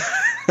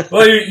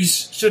 Well, you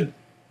should.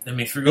 I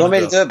mean, if you're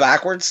going to do it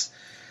backwards?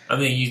 I'm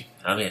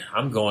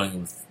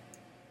going with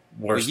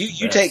worst. Well,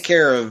 you take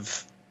care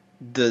of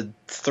the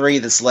three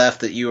that's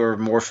left that you are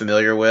more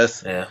familiar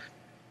with. Yeah.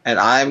 And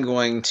I'm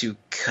going to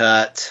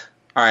cut.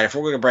 All right, if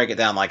we're going to break it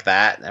down like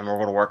that, and we're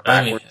going to work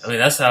backwards. I mean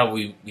that's how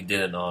we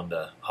did it on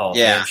the Hall of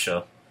Fame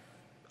show.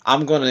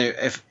 I'm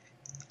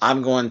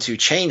going to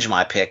change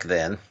my pick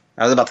then.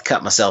 I was about to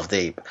cut myself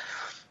deep,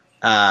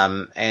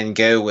 and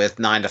go with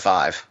 9 to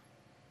 5.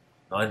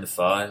 9 to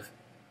 5.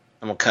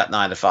 I'm gonna cut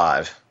 9 to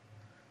 5.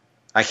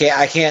 I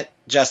can't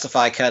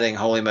justify cutting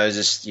Holy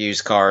Moses,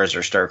 Used Cars,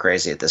 or Stir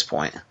Crazy at this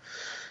point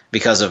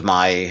because of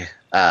my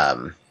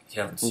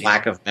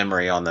lack of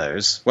memory on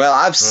those. Well,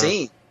 I've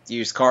seen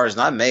Used Cars,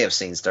 and I may have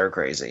seen Stir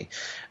Crazy,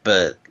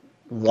 but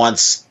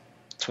once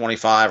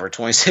 25 or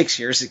 26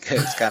 years ago,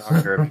 it's kind of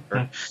hard to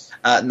remember.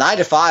 9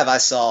 to 5, I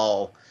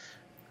saw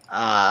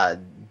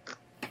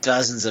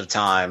dozens of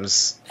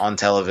times on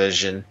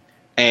television,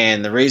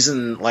 and the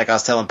reason, like I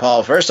was telling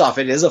Paul, first off,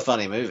 it is a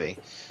funny movie.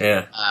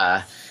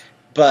 Yeah.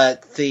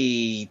 But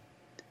the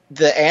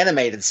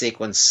animated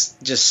sequence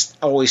just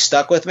always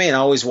stuck with me, and I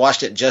always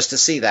watched it just to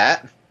see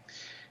that.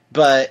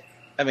 But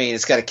I mean,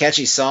 it's got a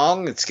catchy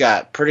song. It's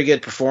got pretty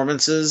good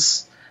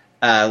performances.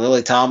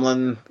 Lily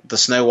Tomlin, the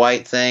Snow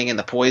White thing, and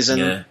the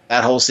poison.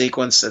 That whole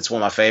sequence. That's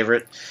one of my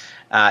favorite.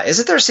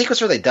 Isn't there a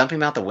sequence where they dump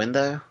him out the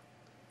window?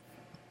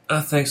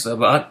 I think so,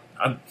 but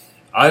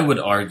I would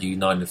argue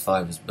 9 to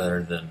 5 is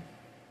better than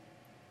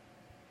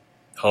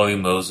Holy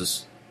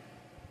Moses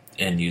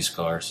and Used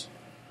Cars.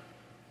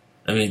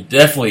 I mean,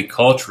 definitely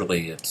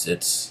culturally, it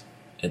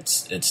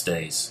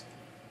stays.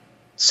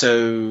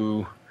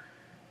 So,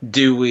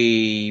 do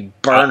we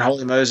burn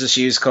Holy Moses,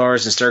 Used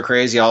Cars, and Stir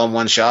Crazy all in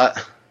one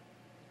shot?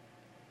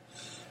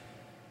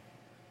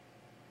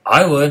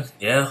 I would,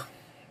 yeah.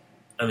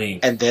 I mean,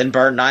 and then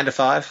burn 9 to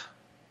 5.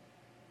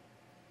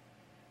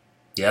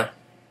 Yeah.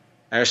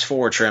 There's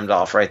 4 trimmed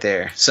off right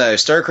there. So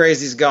Stir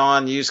Crazy's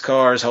gone, Used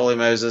Cars, Holy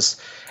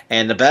Moses,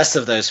 and the best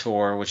of those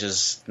 4, which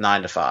is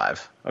 9 to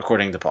 5,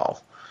 according to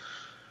Paul.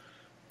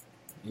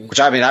 Which,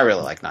 I mean, I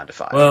really like 9 to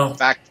 5. Well, in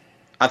fact,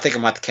 I think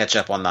I'm about to catch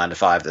up on 9 to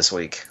 5 this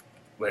week.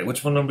 Wait,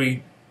 which one will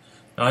be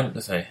 9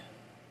 to say?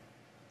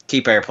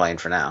 Keep Airplane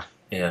for now.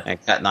 Yeah.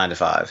 And cut 9 to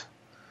 5.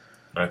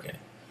 Okay.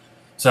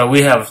 So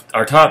we have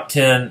our top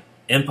 10: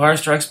 Empire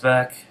Strikes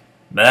Back,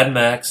 Mad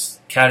Max,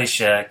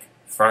 Caddyshack,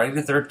 Friday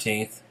the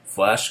 13th,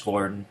 Flash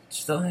Gordon,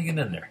 still hanging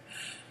in there,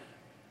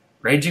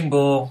 Raging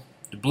Bull,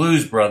 The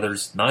Blues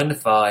Brothers, 9 to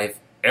 5,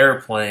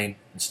 Airplane,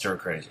 and Stir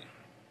Crazy.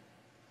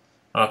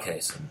 Okay,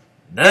 so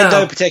now... In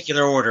no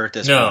particular order at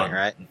this point,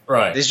 right?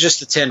 Right. This is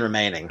just the 10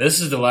 remaining. This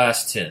is the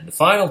last 10, the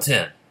final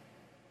 10.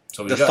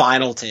 So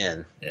final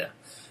 10. Yeah.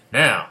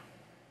 Now,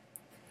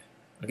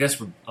 I guess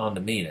we're on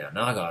to me now.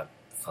 Now I got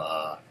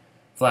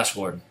Flash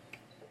Gordon.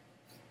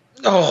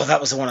 Oh,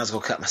 that was the one I was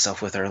going to cut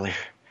myself with earlier.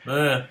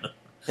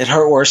 It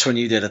hurt worse when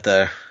you did it,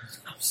 though.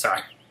 I'm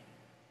sorry.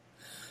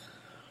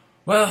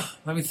 Well,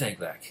 let me think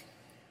back.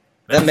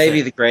 That may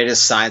be the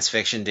greatest science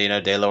fiction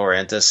Dino De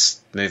Laurentiis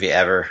movie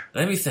ever.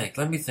 Let me think.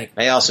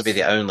 May also be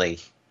the only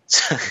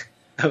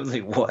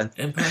one.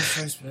 Empire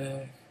Strikes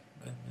Back,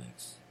 Mad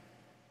Max.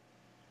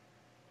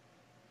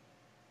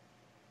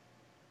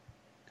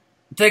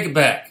 Take it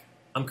back.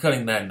 I'm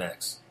cutting Mad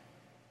Max.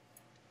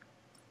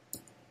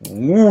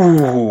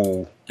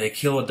 Ooh. They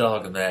kill a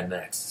dog in Mad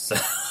Max. So.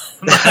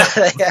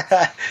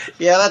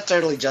 Yeah, that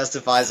totally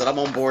justifies it. I'm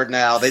on board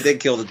now. They did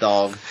kill the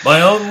dog.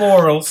 My own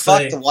morals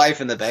say... Fuck the wife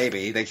and the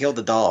baby. They killed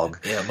the dog.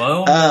 Yeah, my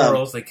own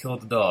morals, they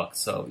killed the dog.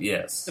 So,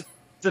 yes.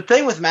 The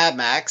thing with Mad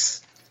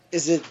Max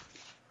is it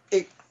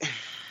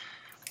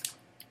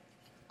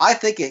I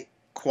think it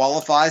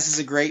qualifies as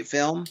a great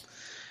film,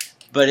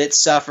 but it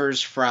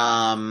suffers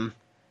from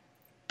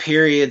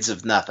periods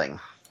of nothing.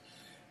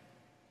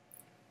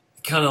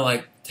 Kind of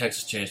like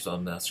Texas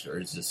Chainsaw Massacre.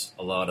 It's just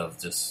a lot of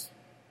just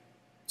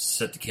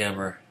set the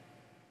camera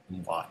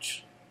and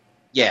watch.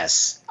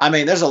 Yes. I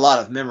mean, there's a lot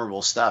of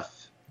memorable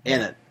stuff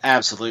in it.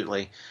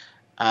 Absolutely.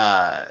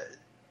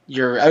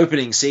 Your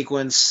opening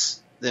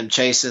sequence, them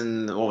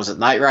chasing, what was it,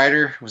 Knight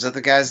Rider? Was that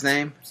the guy's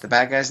name? The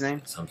bad guy's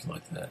name? Something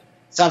like that.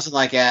 Something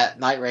like that.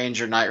 Night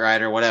Ranger, Knight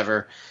Rider,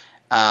 whatever.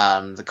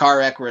 The car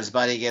wreck where his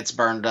buddy gets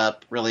burned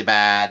up really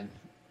bad.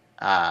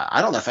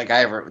 I don't know if that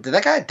guy ever... Did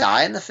that guy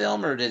die in the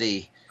film, or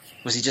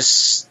was he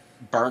just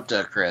burnt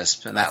to a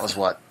crisp, and that was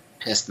what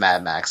pissed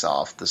Mad Max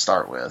off to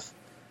start with?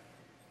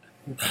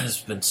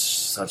 It's been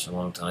such a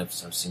long time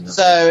since I've seen that.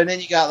 So, and then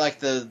you got like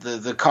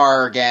the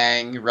car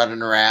gang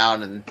running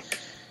around, and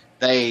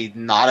they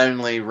not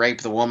only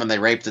rape the woman, they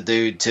rape the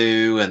dude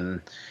too,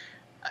 and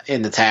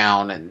in the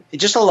town, and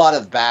just a lot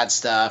of bad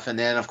stuff. And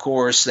then, of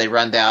course, they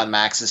run down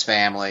Max's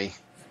family.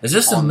 Is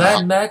this a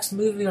Mad Max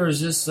movie, or is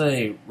this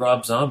a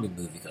Rob Zombie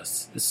movie?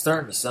 Because it's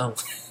starting to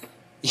sound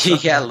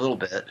yeah, a little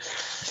bit.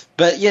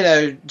 But, you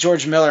know,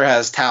 George Miller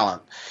has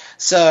talent.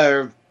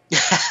 So,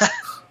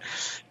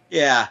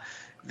 yeah.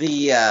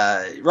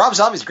 Rob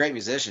Zombie's a great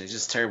musician. He's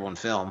just terrible in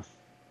film.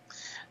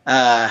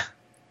 Yeah,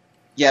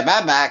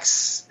 Mad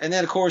Max. And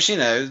then, of course, you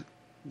know,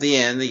 the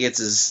end, he gets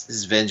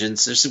his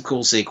vengeance. There's some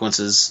cool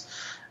sequences.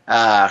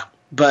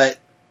 But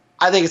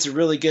I think it's a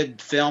really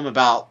good film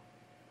about,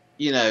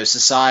 you know,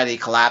 society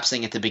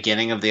collapsing at the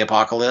beginning of the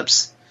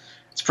apocalypse.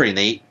 It's pretty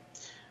neat.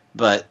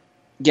 But,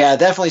 yeah,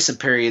 definitely some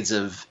periods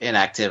of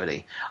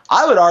inactivity.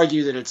 I would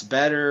argue that it's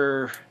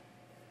better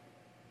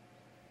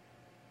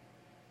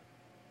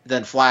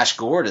than Flash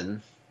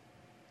Gordon.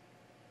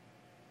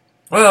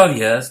 Well,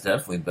 yes,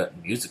 definitely,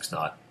 but music's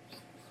not.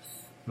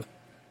 The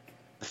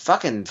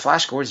fucking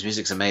Flash Gordon's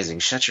music's amazing.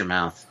 Shut your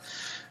mouth.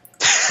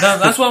 No,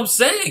 that's what I'm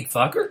saying,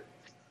 fucker.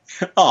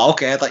 Oh,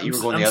 okay. I thought you were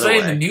going the other way.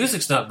 I'm saying the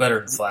music's not better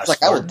than Flash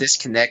Gordon. I would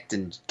disconnect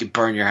and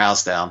burn your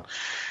house down.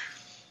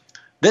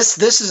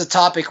 This is a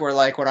topic where,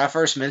 like, when I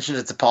first mentioned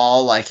it to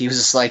Paul, like, he was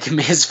just like,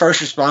 his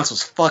first response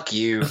was, fuck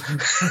you.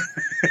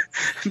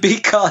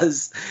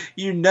 Because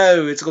you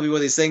know it's going to be one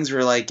of these things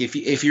where, like,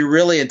 if you're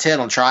really intent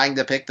on trying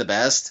to pick the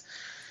best,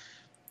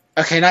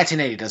 okay,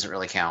 1980 doesn't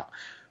really count.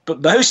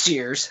 But most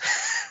years,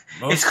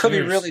 it's going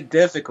to be really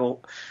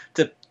difficult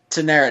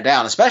to narrow it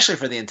down, especially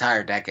for the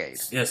entire decade.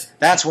 Yes.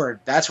 That's where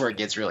it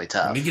gets really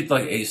tough. When you get,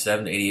 like,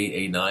 87, 88,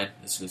 89,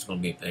 it's going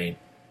to be a pain.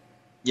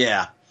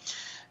 Yeah.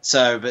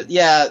 So, but,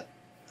 yeah...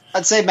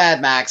 I'd say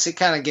Mad Max. It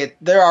kind of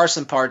there are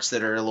some parts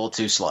that are a little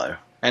too slow,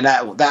 and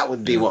that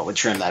would be what would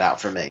trim that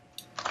out for me.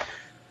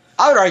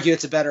 I would argue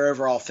it's a better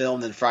overall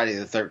film than Friday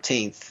the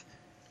 13th.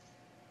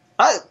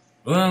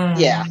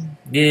 Yeah.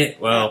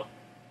 Well,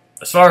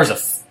 as far as a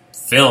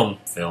film,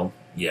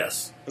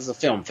 yes. As a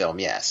film,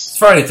 yes.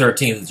 Friday the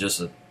 13th is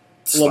just a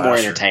little more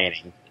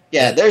entertaining.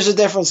 Yeah, there's a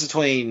difference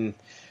between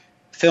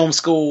film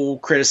school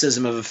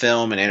criticism of a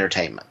film and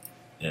entertainment.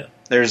 Yeah.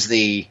 There's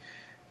the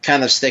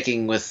kind of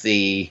sticking with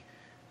the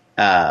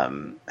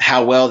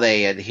how well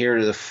they adhere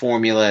to the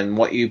formula and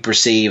what you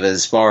perceive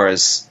as far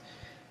as,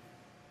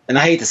 and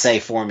I hate to say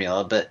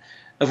formula, but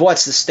of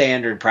what's the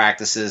standard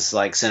practices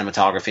like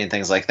cinematography and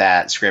things like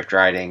that, script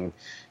writing,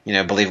 you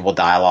know, believable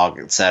dialogue,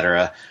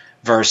 etc.,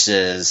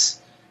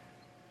 versus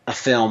a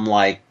film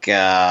like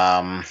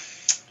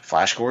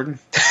Flash Gordon,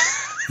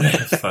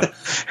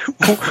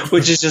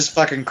 which is just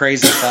fucking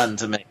crazy fun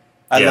to me.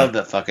 I love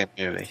that fucking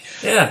movie.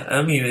 Yeah,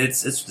 I mean,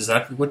 it's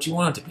exactly what you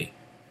want it to be.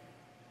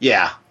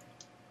 Yeah.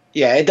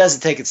 Yeah, it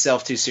doesn't take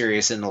itself too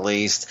serious in the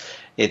least.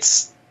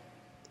 It's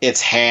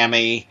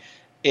hammy.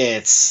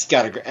 It's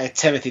got a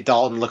Timothy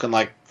Dalton looking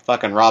like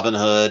fucking Robin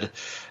Hood.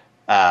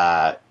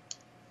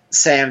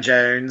 Sam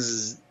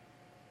Jones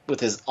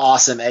with his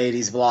awesome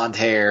 80s blonde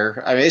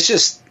hair. I mean, it's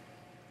just...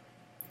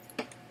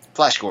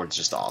 Flash Gordon's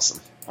just awesome.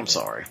 I'm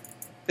sorry.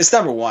 It's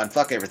number one.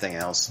 Fuck everything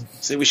else.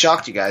 See, we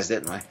shocked you guys,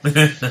 didn't we?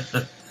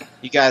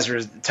 You guys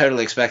were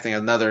totally expecting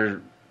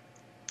another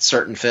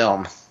certain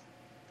film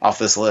off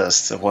this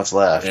list of what's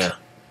left. Yeah.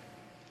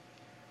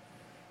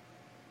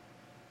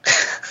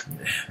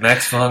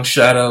 Max von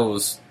Sydow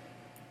was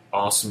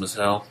awesome as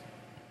hell.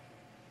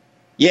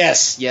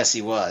 Yes,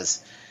 he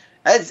was.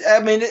 I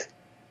mean,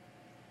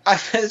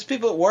 there's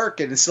people at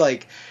work, and it's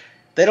like,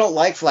 they don't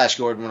like Flash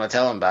Gordon when I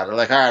tell them about it. They're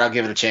like, all right, I'll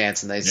give it a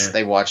chance. And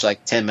they watch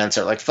like 10 minutes.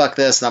 They're like, fuck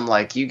this. And I'm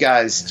like, you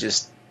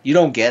guys you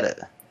don't get it.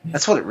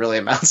 That's what it really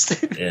amounts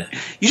to. Yeah.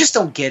 You just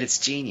don't get its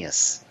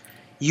genius.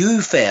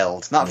 You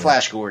failed, not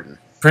Flash Gordon.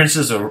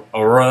 Princess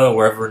Aurora,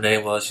 wherever her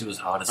name was, she was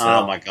hot as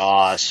hell. Oh my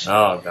gosh.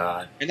 Oh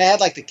god. And they had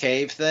like the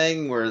cave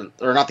thing or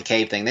not the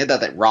cave thing. They had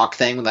that rock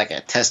thing with like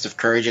a test of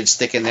courage and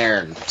stick in there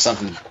and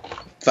something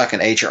fucking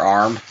ate your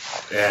arm.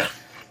 Yeah.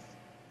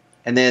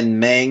 And then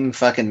Meng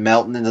fucking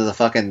melting into the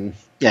fucking...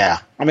 Yeah.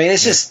 I mean,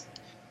 it's just...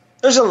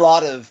 There's a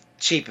lot of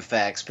cheap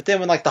effects. But then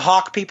when, like, the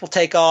Hawk people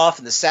take off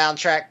and the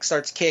soundtrack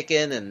starts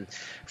kicking and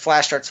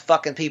Flash starts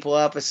fucking people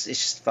up, it's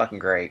just fucking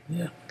great.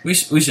 Yeah. We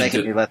should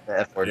do... let the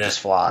F word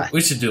just fly.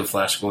 We should do a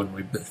Flash Gordon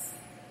reboot.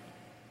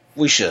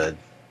 We should.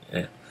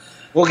 Yeah.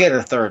 We'll get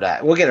a third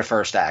act. We'll get a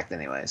first act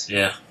anyways.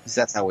 Yeah. Because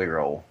that's how we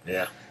roll.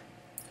 Yeah.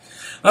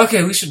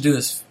 Okay, we should do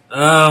this.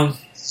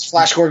 Is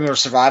Flash Gordon going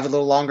to survive a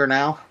little longer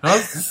now?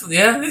 Oh,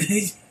 yeah,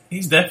 he's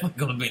definitely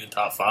going to be in the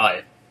top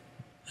 5.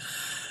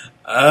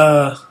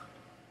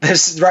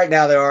 Right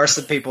now there are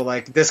some people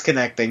like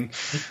disconnecting.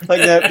 Like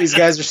that, these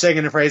guys are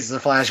singing the praises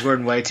of Flash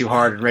Gordon way too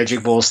hard, and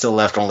Raging Bull's still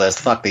left on the list.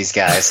 Fuck these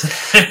guys.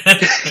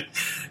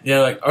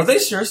 Yeah, like, are they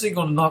seriously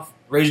going to knock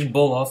Raging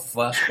Bull off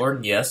Flash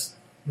Gordon? Yes.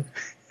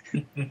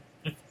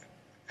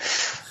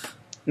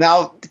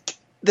 Now,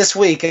 this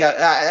week,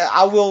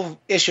 I will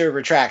issue a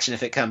retraction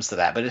if it comes to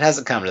that, but it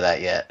hasn't come to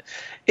that yet.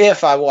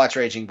 If I watch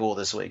Raging Bull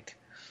this week.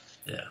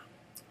 Yeah.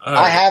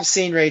 I have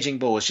seen Raging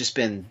Bull. It's just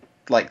been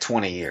like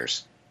 20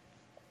 years.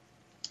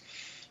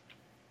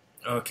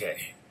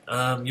 Okay.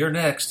 You're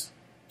next,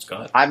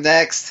 Scott. I'm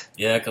next.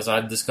 Yeah, because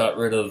I just got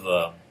rid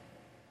of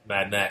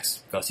Mad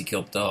Max because he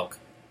killed the dog.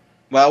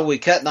 Well, we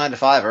cut 9 to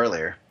 5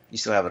 earlier. You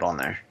still have it on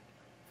there.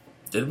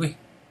 Did we?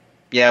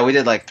 Yeah, we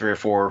did like 3 or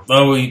 4.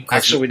 Well, we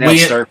nailed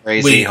Stir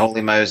Crazy,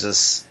 Holy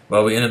Moses.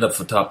 Well, we ended up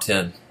for top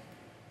 10.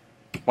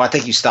 Well, I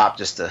think you stopped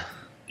just to...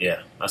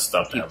 Yeah, I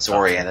stopped. Keep us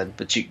oriented,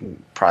 but you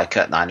can probably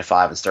cut 9 to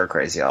 5 and Stir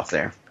Crazy off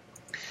there.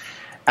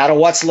 Out of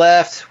what's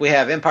left, we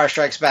have Empire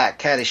Strikes Back,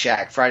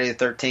 Caddyshack, Friday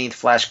the 13th,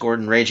 Flash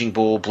Gordon, Raging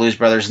Bull, Blues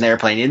Brothers, and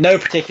Airplane, in no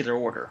particular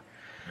order.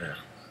 Yeah.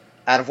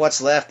 Out of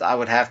what's left, I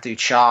would have to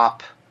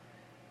chop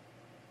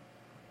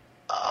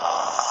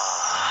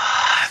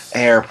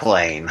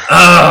Airplane.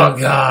 Oh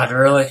God,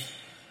 really?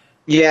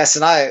 Yes,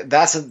 and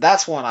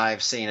that's one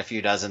I've seen a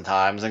few dozen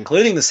times,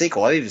 including the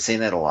sequel. I've even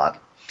seen it a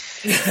lot.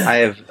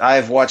 I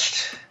have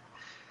watched.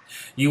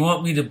 You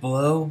want me to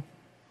blow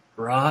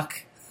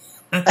rock?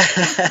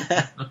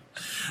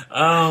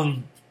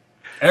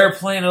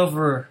 Airplane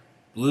over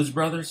Blues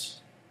Brothers?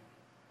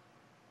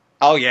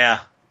 Oh yeah.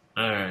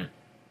 All right.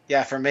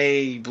 Yeah, for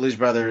me, Blues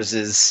Brothers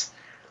is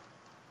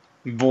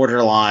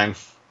borderline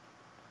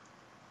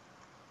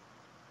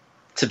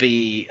to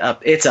be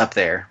up. It's up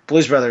there.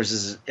 Blues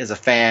Brothers is a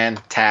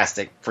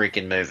fantastic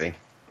freaking movie.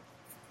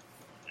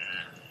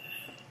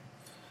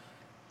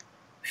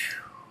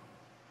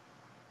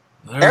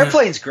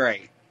 Airplane's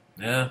great.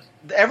 Yeah.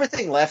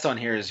 Everything left on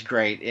here is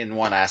great in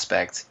one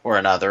aspect or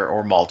another,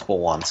 or multiple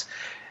ones.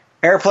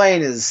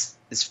 Airplane is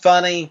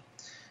funny.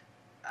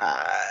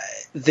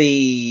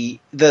 The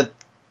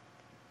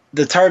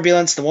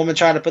turbulence, the woman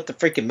trying to put the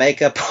freaking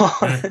makeup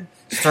on.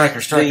 Striker.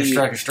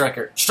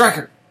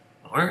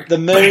 The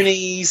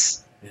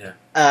Moonies. Yeah.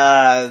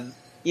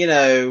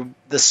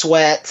 The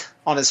sweat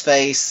on his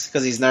face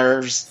because he's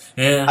nervous.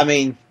 Yeah. I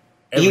mean,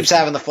 he keeps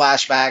having the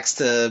flashbacks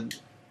to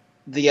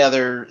the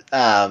other,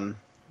 the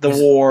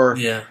war.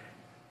 Yeah.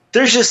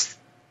 There's just,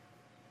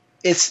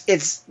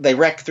 they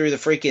wreck through the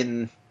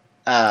freaking,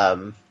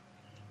 there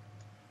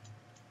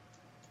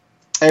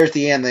at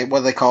the end, what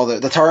do they call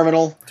the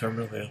terminal?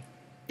 Terminal, yeah.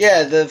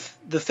 Yeah,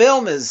 the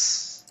film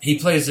is... They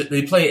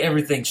play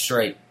everything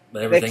straight.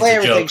 But they play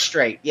everything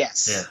straight,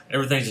 yes. Yeah,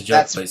 everything's a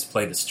joke, but it's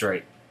played it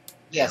straight.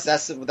 Yes,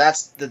 that's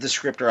the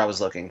descriptor I was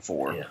looking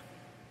for. Yeah.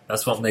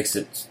 That's what makes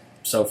it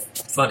so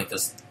funny,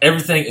 because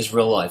everything is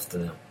real life to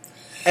them.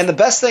 And the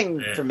best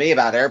thing for me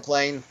about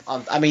Airplane,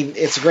 I mean,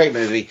 it's a great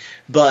movie,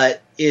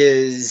 but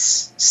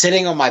is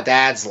sitting on my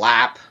dad's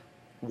lap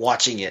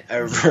watching it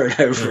over and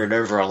over and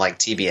over on like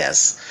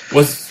TBS.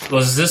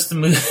 Was this the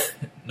movie?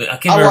 I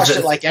watched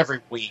it like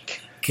every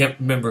week. Can't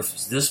remember if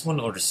it's this one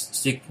or the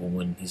sequel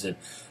when he said,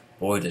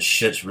 "Boy, the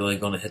shit's really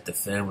going to hit the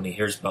fan" when he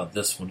hears about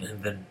this one,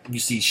 and then you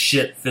see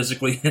shit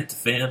physically hit the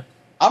fan.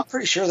 I'm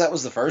pretty sure that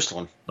was the first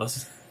one.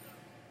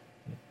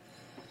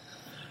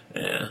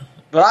 Yeah,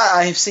 but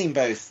I've seen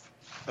both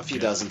a few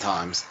dozen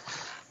times.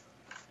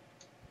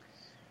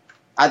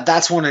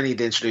 That's one I need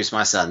to introduce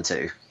my son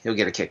to. He'll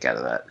get a kick out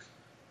of that.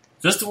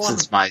 Just the one.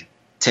 Since my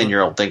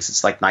 10-year-old thinks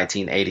it's like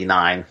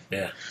 1989.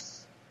 Yeah.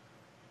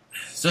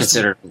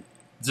 Considered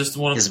just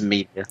one of his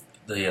media.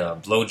 The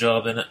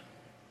blowjob in it.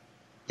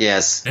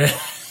 Yes. It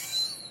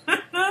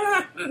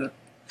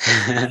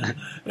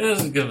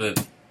was a good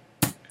movie.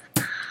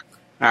 All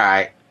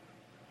right.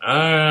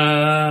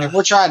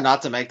 We're trying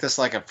not to make this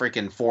like a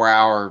freaking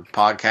 4-hour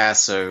podcast,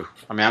 so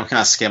I mean I'm kind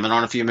of skimming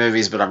on a few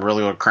movies, but I'm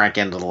really going to crank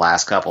into the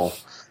last couple,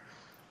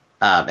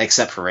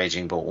 except for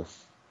Raging Bull.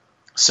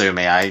 Sue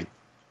me, I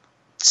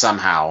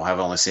somehow have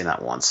only seen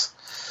that once.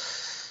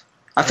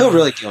 I feel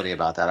really guilty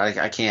about that.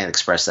 I can't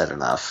express that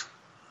enough.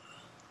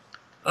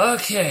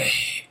 Okay,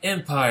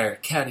 Empire,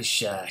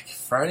 Caddyshack,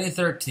 Friday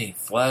the 13th,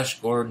 Flash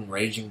Gordon,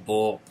 Raging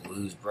Bull,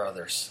 Blues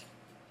Brothers.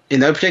 In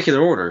no particular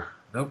order.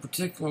 No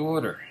particular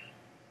order.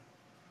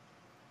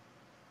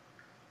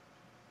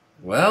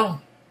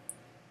 Well,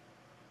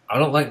 I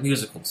don't like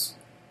musicals.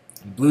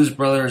 Blues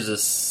Brothers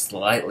is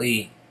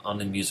slightly on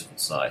the musical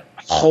side.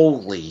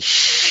 Holy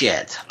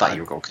shit. I thought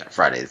you were going to cut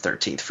Friday the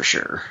 13th for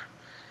sure.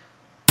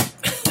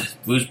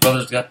 Blues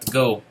Brothers got to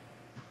go.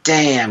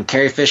 Damn,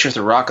 Carrie Fisher with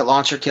a rocket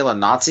launcher killing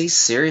Nazis?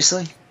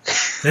 Seriously?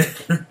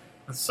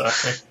 Sorry.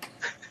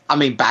 I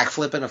mean,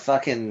 backflipping a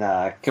fucking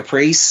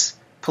Caprice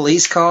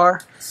police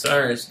car?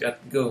 Sorry, it's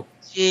got to go.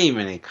 Gee,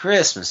 many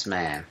Christmas,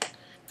 man.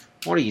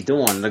 What are you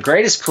doing? The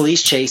greatest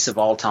police chase of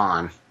all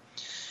time.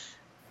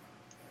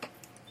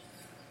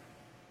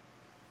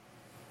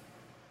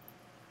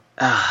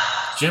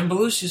 Jim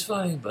Belushi's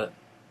funny, but...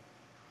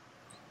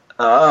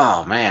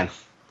 Oh, man.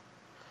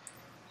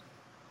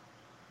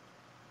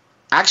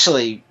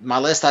 Actually, my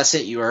list I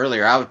sent you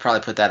earlier, I would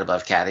probably put that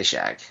above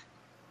Caddyshack.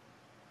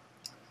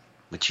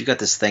 But you got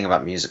this thing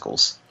about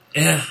musicals.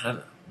 Yeah,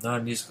 I'm not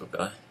a musical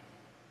guy.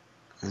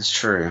 That's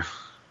true.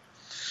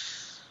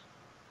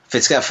 If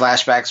it's got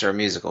flashbacks or a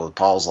musical,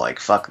 Paul's like,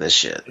 fuck this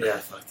shit. Yeah,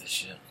 fuck this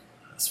shit.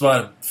 That's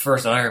why the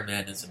first Iron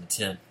Man is in a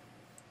 10.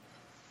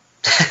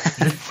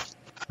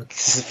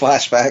 This is a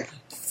flashback.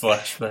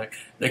 flashback.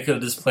 They could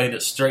have just played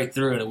it straight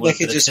through, and it would. They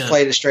could just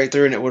played it straight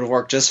through, and it would have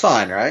worked just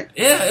fine, right?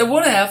 Yeah, it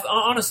would have.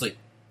 Honestly,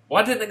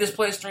 why didn't they just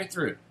play it straight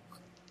through?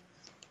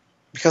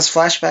 Because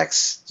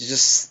flashbacks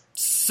just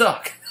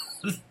suck.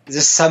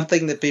 Just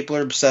something that people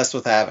are obsessed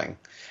with having.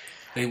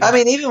 I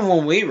mean, even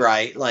when we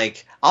write,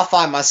 like, I'll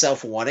find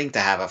myself wanting to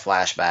have a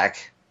flashback,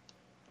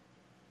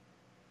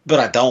 but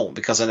I don't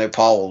because I know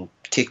Paul will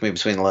kick me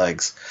between the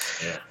legs.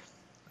 Yeah.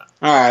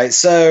 All right,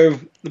 so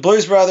the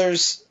Blues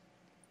Brothers,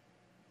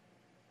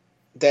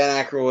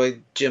 Dan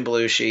Aykroyd, Jim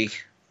Belushi.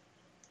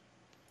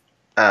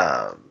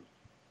 I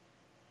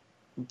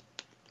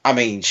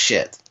mean,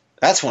 shit.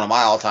 That's one of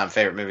my all-time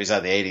favorite movies out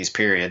of the 80s,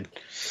 period.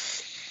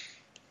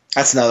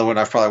 That's another one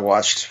I've probably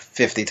watched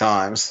 50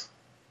 times.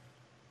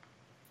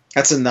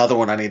 That's another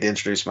one I need to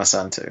introduce my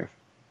son to.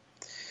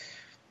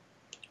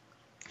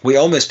 We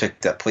almost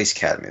picked up Police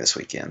Academy this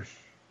weekend.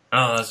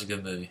 Oh, that's a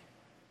good movie.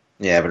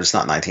 Yeah, but it's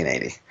not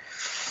 1980.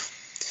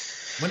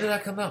 When did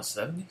that come out?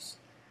 70s?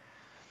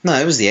 No,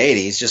 it was the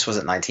 80s. Just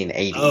wasn't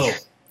 1980.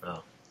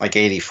 Oh. Like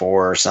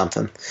 84 or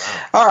something.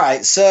 Wow. All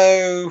right,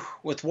 so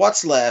with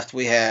what's left,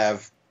 we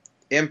have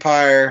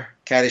Empire,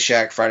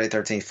 Caddyshack, Friday the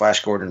 13th,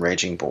 Flash Gordon,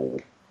 Raging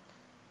Bull.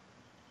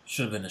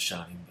 Should have been a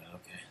Shining, but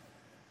okay.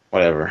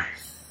 Whatever.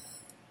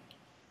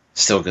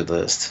 Still a good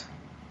list.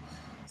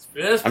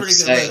 That's a pretty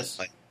good list.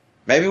 Like,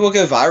 maybe we'll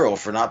go viral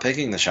for not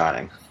picking The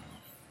Shining.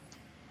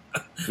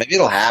 Maybe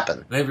it'll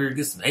happen. Maybe we'll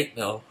get some hate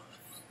mail.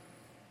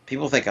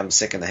 People think I'm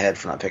sick in the head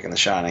for not picking The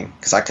Shining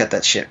because I cut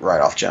that shit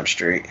right off Jump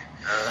Street.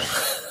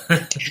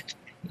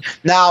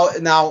 Now,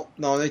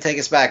 let me take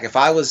us back. If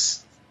I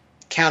was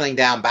counting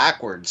down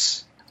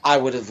backwards, I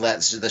would have let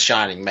The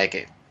Shining make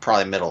it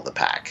probably middle of the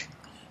pack.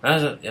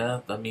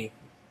 Yeah, I mean...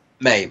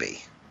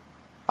 Maybe.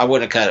 I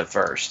wouldn't have cut it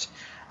first.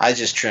 I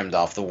just trimmed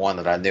off the one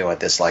that I knew I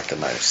disliked the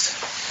most.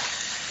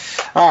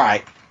 All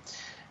right.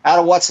 Out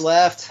of what's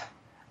left,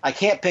 I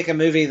can't pick a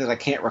movie that I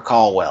can't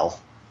recall well.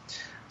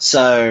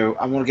 So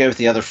I'm going to go with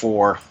the other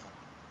four.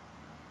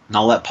 And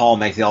I'll let Paul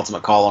make the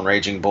ultimate call on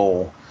Raging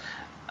Bull.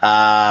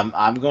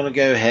 I'm going to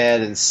go ahead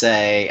and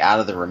say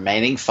out of the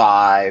remaining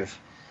five,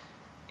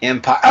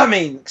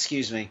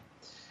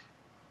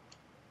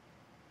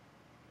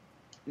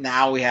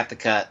 now we have to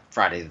cut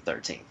Friday the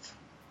 13th.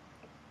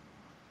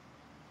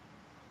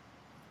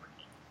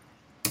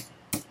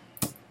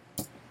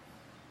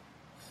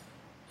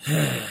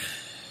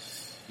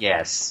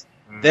 Yes.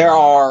 There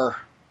are...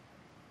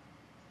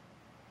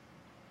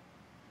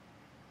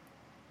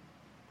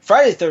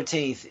 Friday the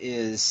 13th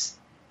is,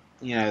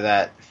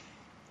 that...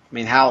 I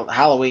mean,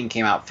 Halloween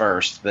came out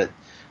first, but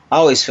I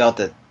always felt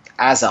that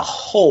as a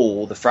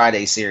whole, the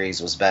Friday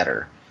series was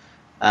better.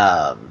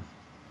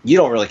 You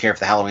don't really care for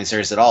the Halloween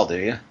series at all, do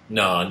you?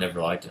 No, I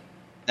never liked it.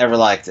 Never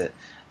liked it.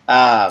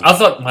 I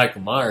thought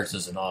Michael Myers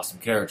was an awesome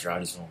character. I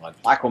just don't like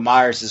it. Michael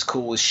Myers is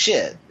cool as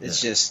shit.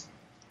 It's just...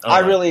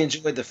 I really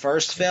enjoyed the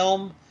first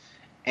film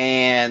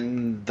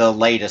and the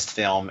latest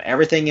film.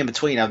 Everything in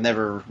between I've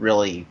never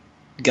really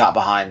got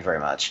behind very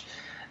much.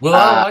 Well,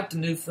 I like the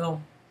new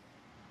film.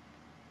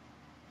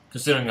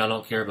 Considering I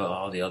don't care about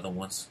all the other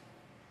ones.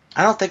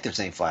 I don't think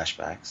there's any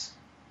flashbacks.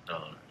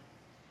 No.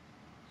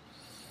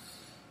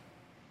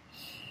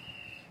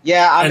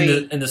 Yeah, I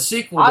mean... the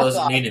sequel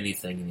doesn't mean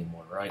anything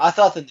anymore, right? I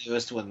thought the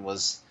newest one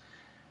was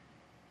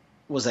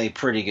a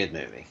pretty good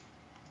movie.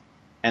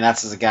 And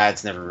that's as a guy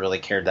that's never really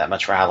cared that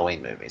much for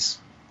Halloween movies.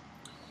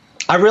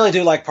 I really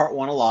do like part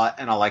one a lot,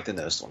 and I like the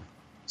newest one.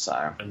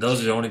 So. And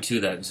those are the only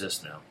two that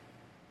exist now.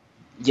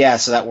 Yeah,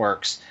 so that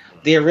works.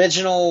 The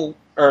original,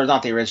 or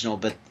not the original,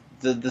 but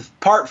the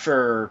part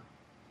for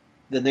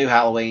the new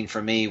Halloween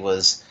for me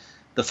was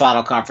the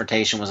final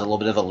confrontation was a little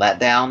bit of a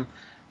letdown,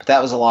 but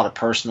that was a lot of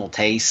personal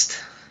taste.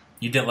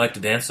 You didn't like the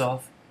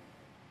dance-off?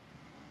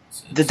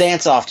 The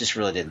dance-off just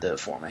really didn't do it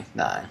for me,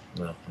 no.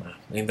 Well,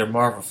 I mean, they're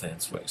Marvel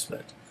fans, we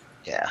expect.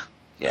 Yeah.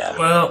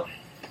 Well,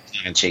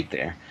 in cheek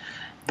there.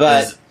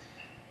 But,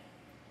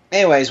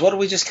 anyways, what did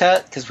we just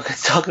cut? Because we're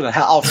talking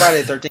about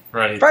Friday the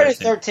 13th. Friday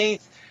the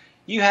 13th,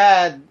 you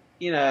had,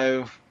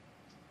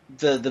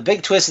 the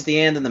big twist at the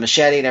end and the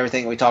machete and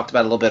everything we talked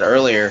about a little bit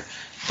earlier.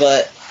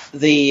 But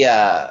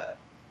the,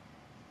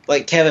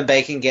 Kevin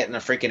Bacon getting a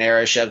freaking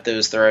arrow shoved through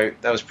his throat,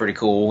 that was pretty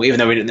cool, even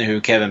though we didn't know who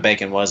Kevin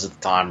Bacon was at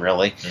the time,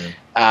 really.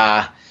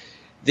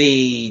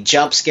 The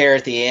jump scare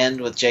at the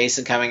end with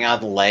Jason coming out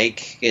of the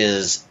lake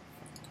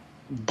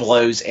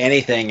blows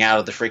anything out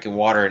of the freaking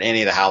water in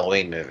any of the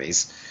Halloween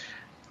movies.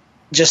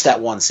 Just that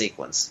one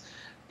sequence,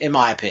 in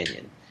my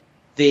opinion.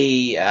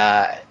 The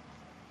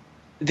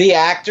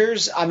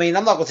actors, I mean,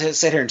 I'm not going to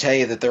sit here and tell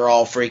you that they're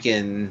all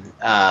freaking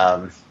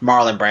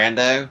Marlon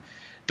Brando,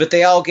 but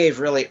they all gave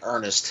really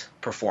earnest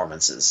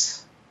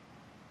performances,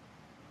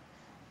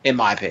 in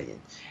my opinion.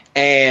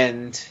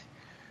 And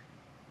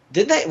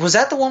was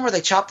that the one where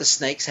they chopped the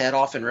snake's head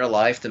off in real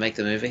life to make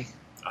the movie?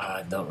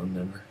 I don't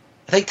remember.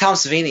 I think Tom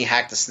Savini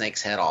hacked the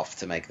snake's head off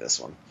to make this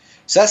one.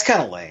 So that's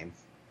kind of lame.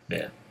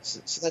 Yeah.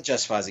 So that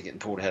justifies it getting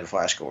pulled ahead of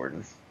Flash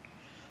Gordon.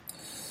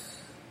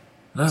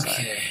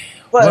 Okay.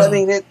 But, I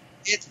mean,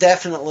 it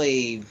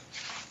definitely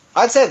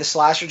I'd say the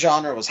slasher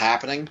genre was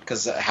happening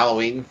because of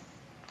Halloween,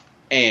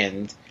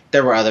 and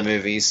there were other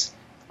movies.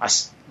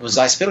 Was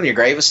I Spit on Your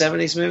Grave a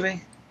 70s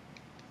movie?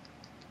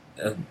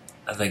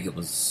 I think it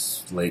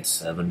was late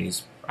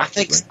 70s.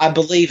 I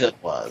believe it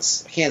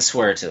was. I can't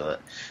swear to it.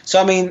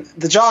 So, I mean,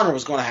 the genre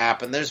was going to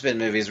happen. There's been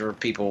movies where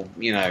people,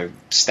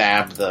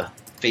 stabbed the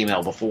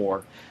female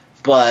before.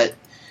 But,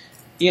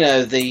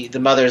 the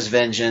mother's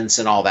vengeance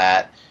and all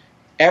that,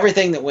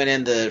 everything that went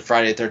into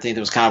Friday the 13th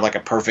was kind of like a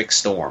perfect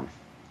storm.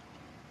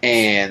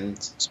 And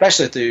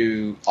especially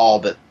through all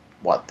but,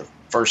 the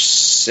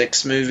first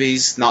 6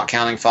 movies, not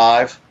counting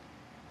 5?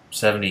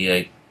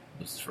 78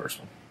 was the first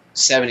one.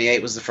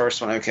 78 was the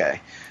first one?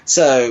 Okay.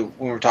 So,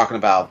 when we're talking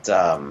about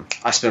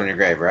I Spit on Your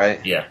Grave,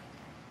 right? Yeah.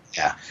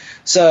 Yeah.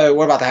 So,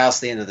 what about The House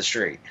at the End of the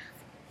Street?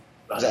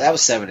 That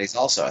was 70s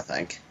also, I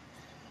think.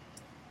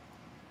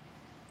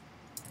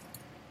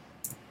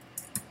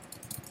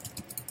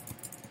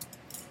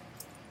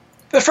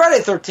 But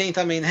Friday the 13th,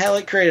 I mean, hell,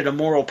 it created a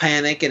moral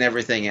panic and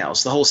everything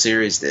else. The whole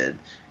series did.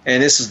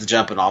 And this is the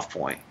jumping off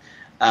point.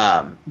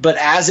 But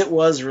as it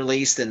was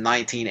released in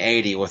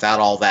 1980 without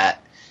all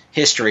that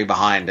history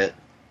behind it,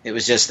 it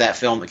was just that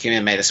film that came in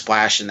and made a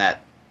splash in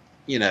that,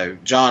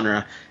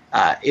 genre.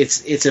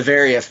 It's a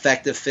very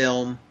effective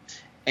film.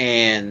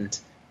 And,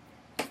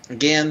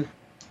 again,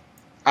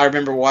 I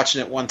remember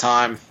watching it one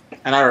time,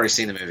 and I'd already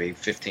seen the movie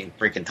 15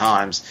 freaking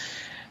times.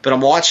 But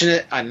I'm watching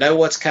it, I know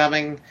what's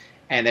coming,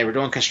 and they were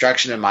doing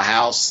construction in my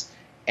house,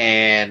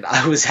 and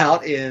I was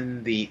out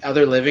in the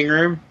other living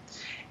room,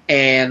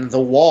 and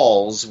the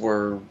walls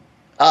were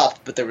up,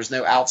 but there was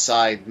no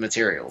outside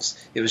materials.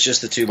 It was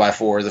just the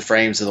 2x4, the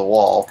frames of the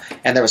wall,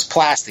 and there was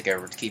plastic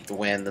over it to keep the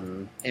wind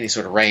and any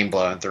sort of rain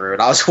blowing through.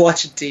 And I was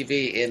watching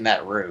TV in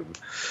that room,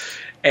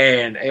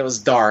 and it was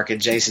dark,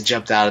 and Jason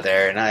jumped out of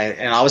there, and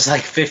I was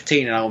like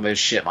 15, and I almost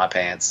shit my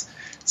pants.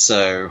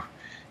 So,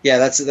 yeah,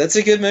 that's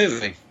a good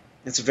movie.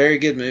 It's a very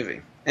good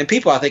movie, and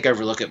people I think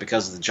overlook it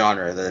because of the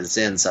genre that it's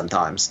in.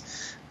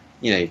 Sometimes,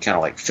 you kind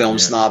of like film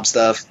snob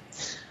stuff.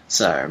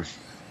 So,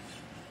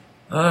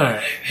 all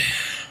right.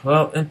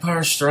 Well,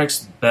 Empire Strikes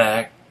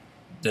Back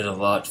did a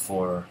lot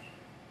for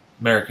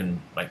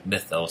American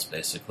mythos,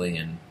 basically,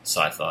 and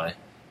sci-fi.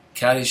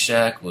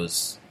 Caddyshack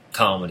was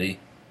comedy.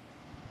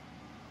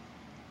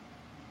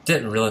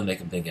 Didn't really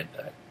make a big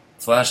impact.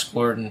 Flash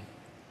Gordon,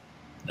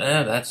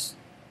 that's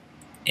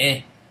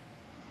it's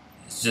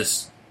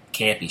just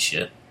campy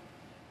shit.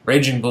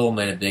 Raging Bull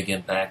made a big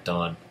impact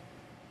on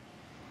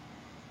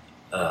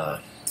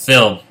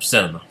film,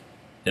 cinema,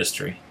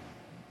 history.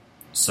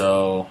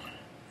 So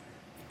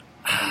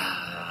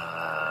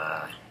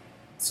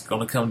it's going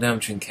to come down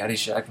between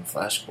Caddyshack and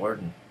Flash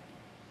Gordon.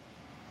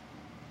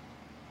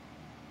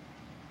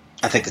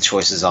 I think the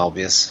choice is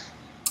obvious.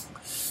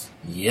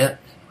 Yep,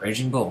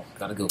 Raging Bull.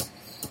 Gotta go.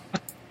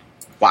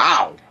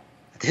 Wow.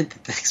 I didn't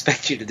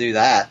expect you to do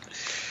that.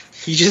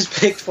 You just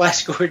picked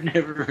Flash Gordon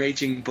over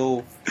Raging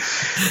Bull.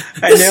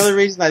 And the only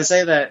reason I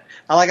say that,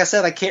 like I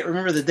said, I can't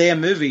remember the damn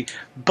movie,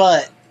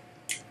 but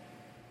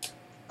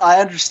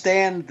I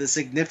understand the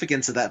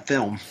significance of that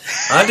film.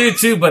 I do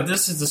too, but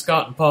this is the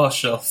Scott and Paul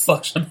show.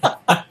 Fuck.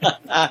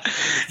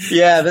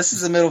 Yeah, this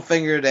is a middle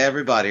finger to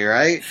everybody,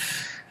 right?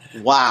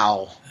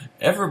 Wow.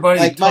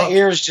 Everybody. My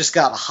ears just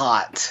got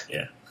hot.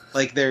 Yeah.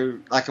 I'm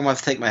going to have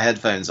to take my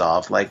headphones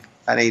off. They're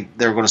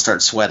going to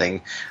start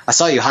sweating. I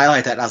saw you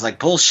highlight that, and I was like,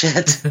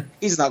 bullshit.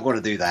 He's not going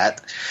to do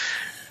that.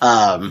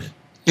 I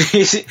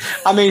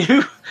mean,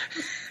 who?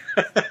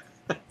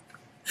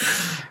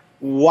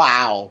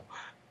 Wow.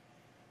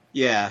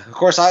 Yeah, of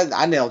course,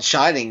 I nailed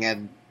Shining at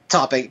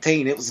top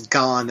 18. It was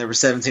gone. There were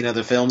 17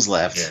 other films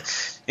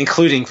left,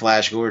 including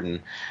Flash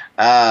Gordon.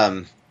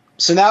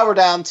 So now we're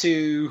down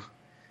to...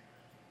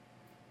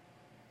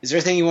 Is there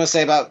anything you want to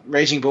say about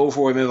Raging Bull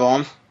before we move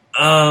on?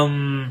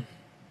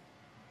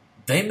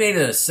 They made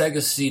a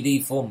Sega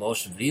CD full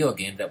motion video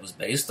game that was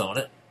based on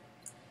it.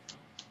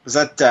 Was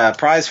that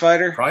Prize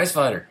Fighter? Prize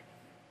Fighter.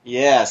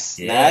 Yes.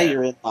 Yeah. Now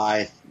you're in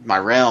my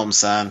realm,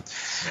 son.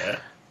 Yeah.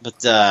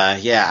 But, I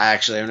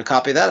actually own a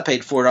copy of that. I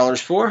paid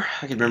 $4 for.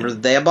 I can remember the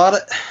day I bought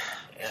it.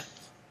 Yeah.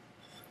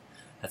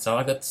 That's all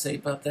I got to say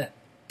about that.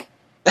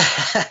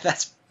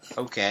 That's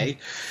okay.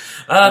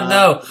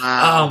 No.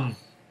 Wow.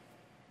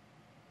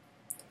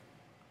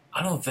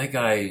 I don't think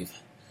I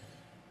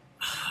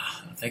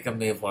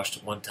may have watched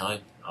it one time.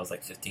 I was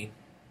like 15.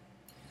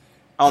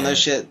 Oh, no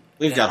shit.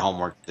 We've got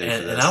homework to do for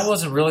this. And I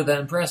wasn't really that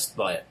impressed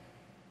by it.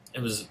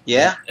 It was...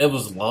 Yeah? It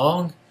was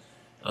long.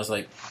 I was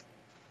like,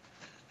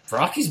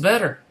 Rocky's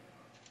better.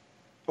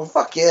 Well,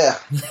 fuck yeah.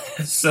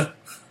 So...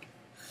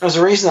 There's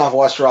a reason I've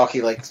watched Rocky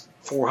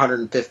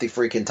 450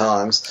 freaking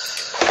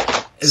times.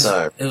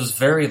 It was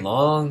very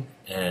long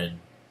and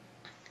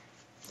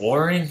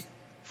boring.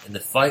 And the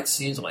fight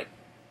scenes, I'm like,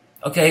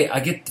 okay, I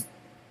get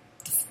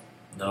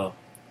no.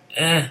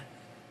 I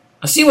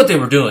see what they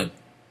were doing.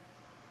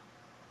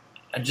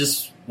 I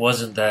just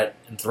wasn't that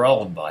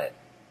enthralled by it.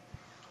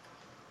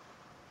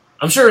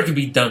 I'm sure it could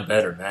be done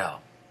better now.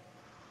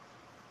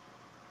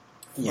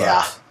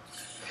 Yeah.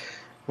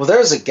 Well,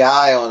 there's a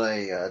guy on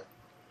a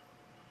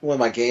one of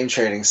my game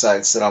trading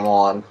sites that I'm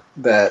on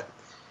that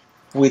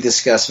we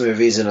discuss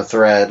movies in a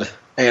thread,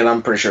 and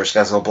I'm pretty sure this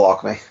guy's going to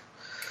block me.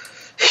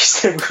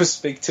 He's never going to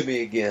speak to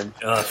me again.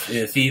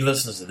 If he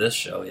listens to this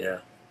show, yeah.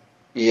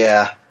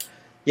 Yeah.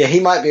 Yeah, he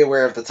might be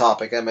aware of the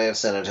topic. I may have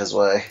sent it his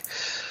way.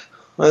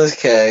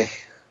 Okay.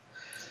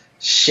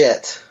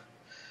 Shit.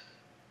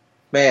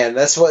 Man,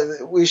 that's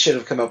what we should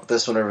have come up with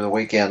this one over the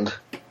weekend.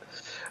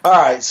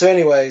 Alright, so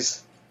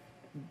anyways,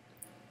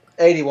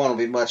 81 will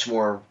be much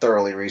more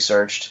thoroughly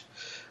researched.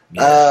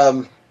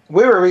 Yeah.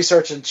 We were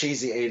researching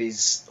cheesy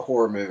 80s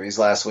horror movies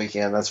last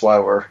weekend. That's why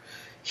we're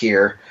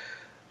here.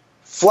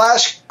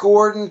 Flash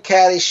Gordon,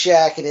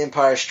 Caddyshack, and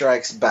Empire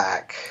Strikes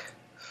Back.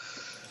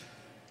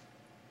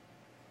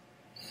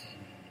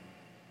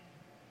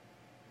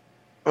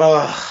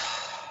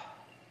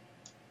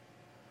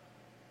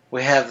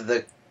 We have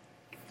the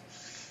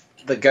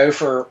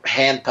gopher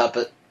hand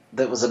puppet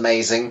that was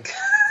amazing.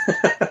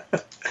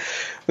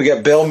 We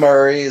got Bill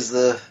Murray as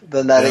the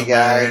nutty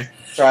guy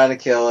trying to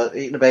kill it,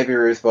 eating a Baby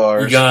Ruth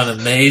bars. You got an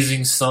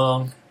amazing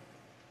song.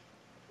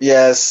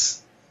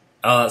 Yes.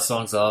 Oh, that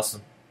song's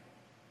awesome.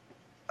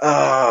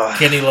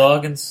 Kenny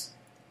Loggins.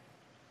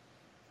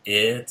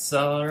 It's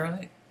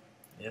alright.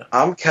 Yeah.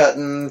 I'm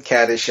cutting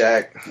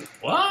Caddyshack.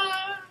 What?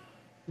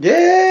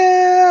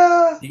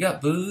 Yeah. You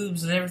got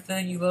boobs and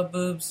everything. You love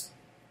boobs.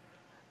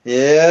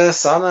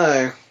 Yes, I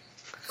know.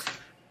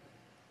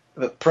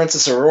 But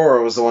Princess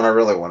Aurora was the one I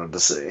really wanted to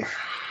see.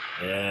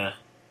 Yeah.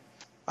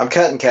 I'm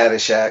cutting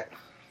Caddyshack.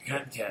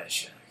 Cutting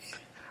Caddyshack.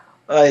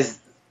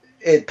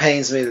 It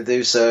pains me to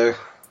do so.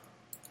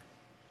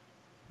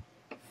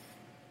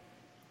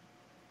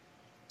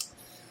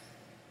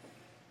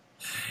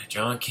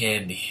 John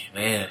Candy,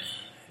 man.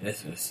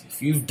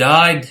 If you've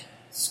died,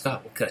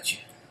 Scott will cut you.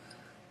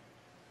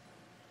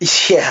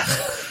 Yeah.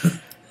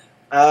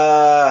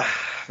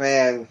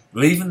 Man.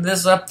 Leaving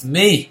this up to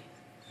me.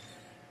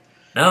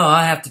 Now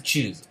I have to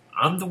choose.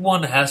 I'm the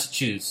one that has to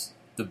choose.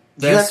 The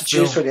best you have to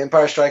choose film, for The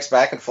Empire Strikes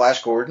Back and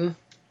Flash Gordon?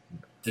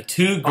 The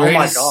two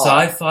greatest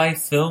sci-fi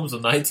films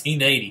of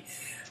 1980.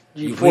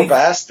 You poor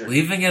bastard.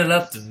 Leaving it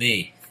up to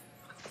me.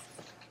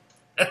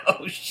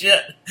 Oh,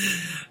 shit.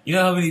 You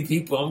know how many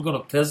people I'm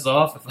going to piss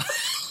off if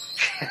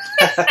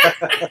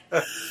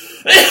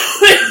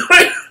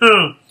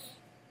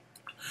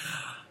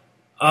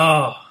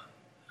Oh.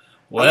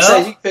 Well. I'm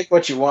saying you can pick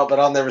what you want, but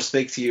I'll never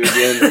speak to you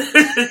again.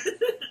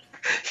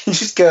 You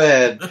just go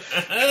ahead.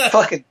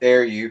 Fucking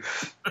dare you.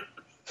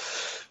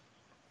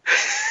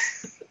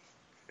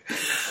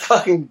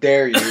 Fucking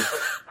dare you.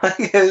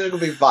 There's going to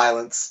be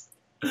violence.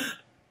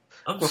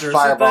 I'm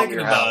seriously thinking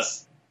about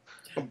it.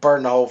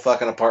 Burn the whole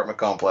fucking apartment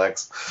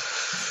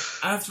complex.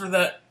 After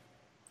that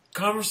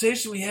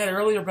conversation we had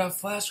earlier about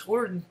Flash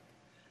Gordon,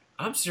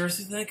 I'm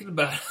seriously thinking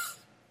about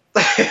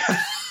it.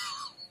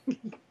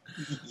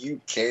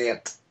 You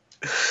can't.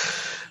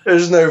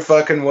 There's no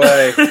fucking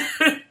way.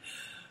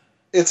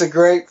 It's a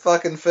great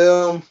fucking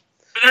film,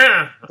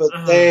 but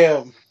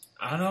damn.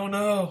 I don't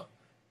know.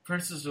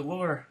 Princess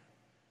Allure.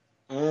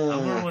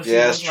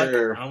 Yeah, it's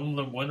true. I'm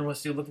wondering what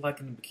she'll look like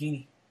in the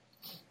bikini.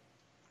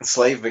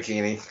 Slave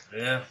bikini.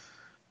 Yeah.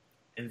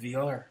 In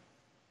VR.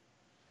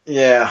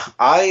 Yeah,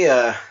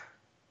 I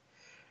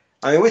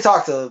mean, we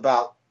talked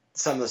about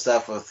some of the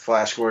stuff with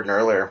Flash Gordon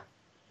earlier.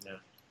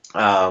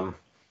 Yeah.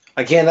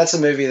 Again, that's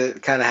a movie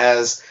that kind of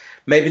has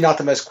maybe not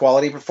the most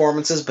quality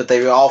performances, but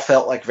they all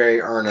felt like very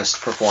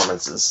earnest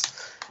performances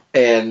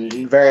and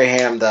very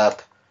hammed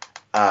up.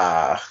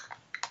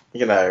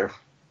 You know,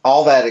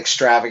 all that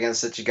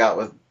extravagance that you get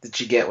with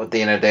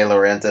Dino De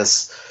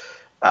Laurentiis.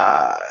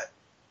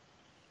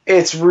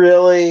 It's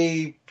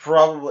really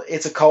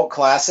it's a cult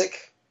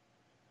classic.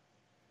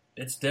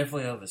 It's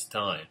definitely of its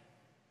time.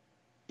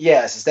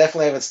 Yes, it's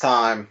definitely of its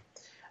time.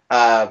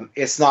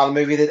 It's not a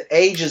movie that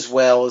ages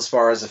well as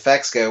far as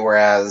effects go,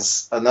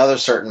 whereas another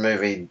certain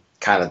movie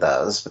kind of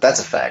does, but that's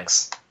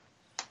effects.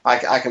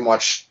 I can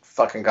watch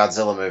fucking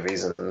Godzilla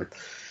movies and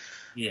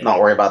not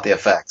worry about the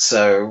effects,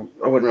 so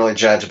I wouldn't really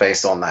judge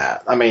based on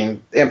that. I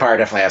mean, Empire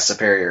definitely has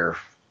superior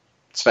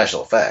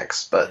special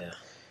effects, but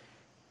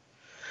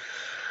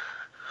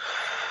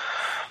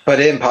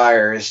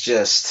Empire is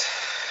just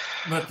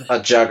a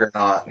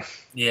juggernaut.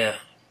 Yeah.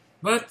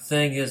 But the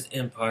thing is,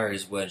 Empire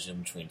is wedged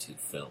in between two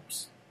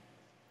films.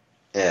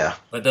 Yeah.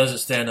 But does it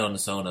stand on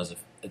its own as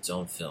its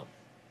own film?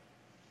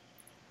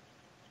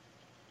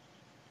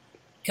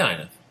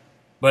 Kind of.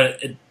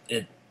 But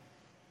it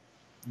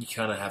you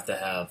kind of have to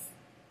have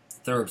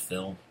third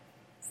film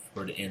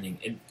for the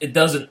ending. It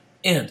doesn't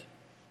end.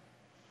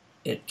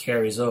 It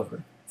carries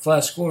over.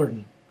 Flash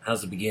Gordon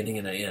has a beginning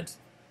and an end.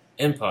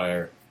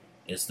 Empire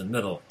is the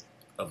middle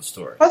of a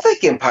story. I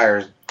think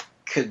Empire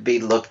could be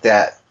looked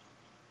at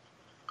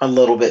a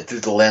little bit through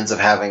the lens of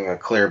having a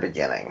clear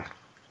beginning.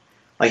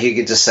 Like you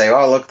could just say,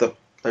 oh, look,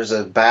 there's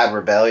a bad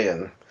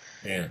rebellion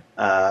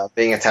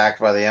being attacked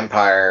by the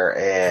Empire,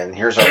 and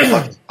here's our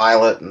plucky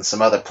pilot and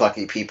some other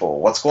plucky people.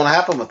 What's going to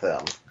happen with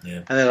them? Yeah.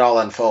 And then it all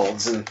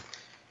unfolds, and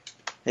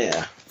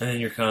yeah. And then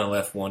you're kind of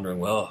left wondering,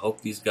 well, I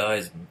hope these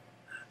guys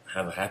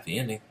have a happy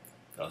ending.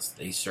 because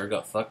they sure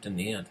got fucked in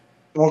the end.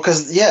 Well,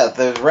 because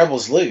the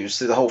rebels lose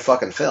through the whole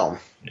fucking film.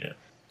 Yeah,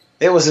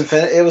 it was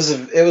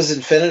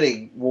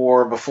Infinity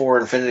War before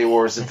Infinity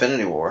War was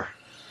Infinity War.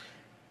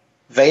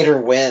 Vader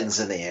wins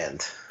in the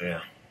end.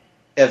 Yeah.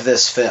 Of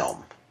this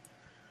film,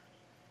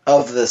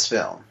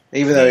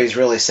 even though he's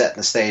really setting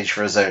the stage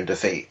for his own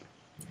defeat,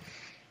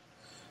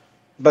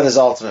 but his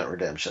ultimate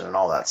redemption and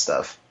all that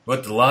stuff.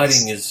 But the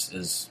lighting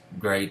is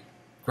great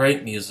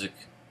music.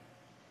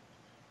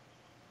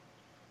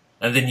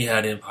 And then you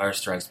had Empire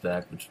Strikes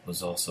Back, which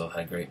was also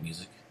had great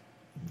music,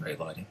 and great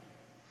lighting.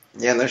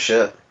 Yeah, no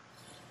shit.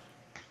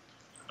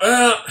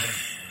 I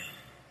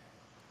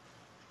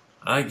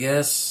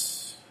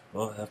guess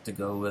we'll have to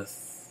go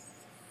with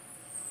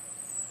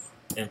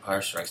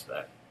Empire Strikes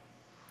Back.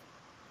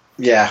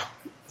 Yeah,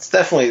 it's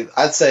definitely.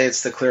 I'd say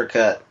it's the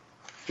clear-cut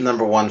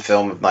number one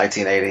film of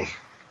 1980.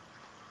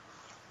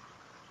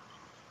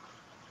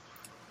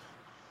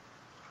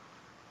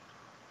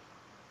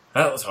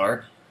 That was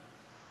hard.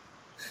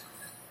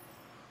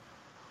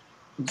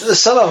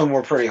 Some of them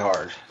were pretty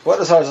hard.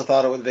 Wasn't as hard as I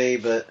thought it would be,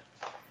 but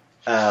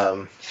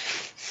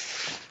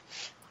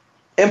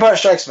Empire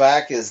Strikes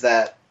Back is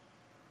that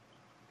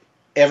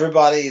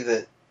everybody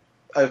that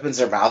opens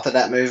their mouth in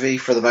that movie,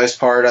 for the most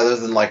part, other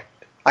than like,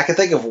 I can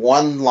think of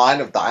one line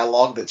of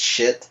dialogue that's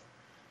shit,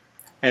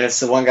 and it's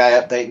the one guy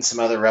updating some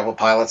other rebel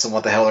pilots on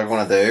what the hell they're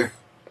going to do.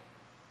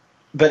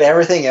 But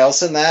everything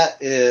else in that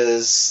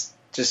is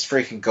just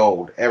freaking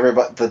gold.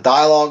 The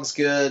dialogue's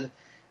good,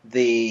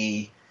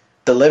 the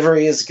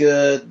delivery is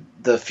good,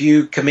 the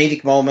few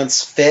comedic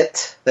moments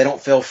fit, they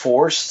don't feel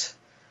forced.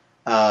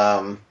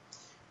 The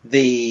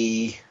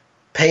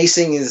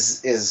pacing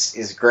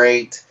is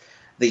great.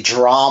 The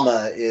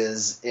drama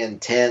is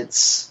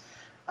intense.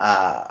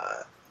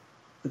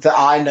 The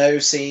I know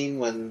scene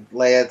when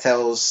Leia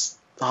tells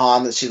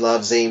Han that she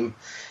loves him,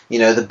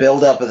 the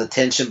build-up of the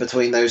tension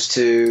between those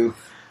two,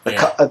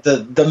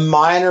 the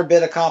minor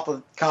bit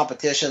of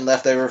competition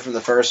left over from the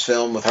first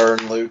film with her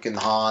and Luke and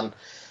Han.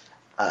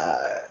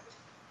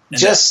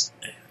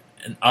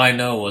 And I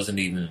know wasn't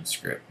even in the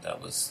script.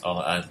 That was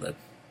all ad-lib.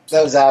 So.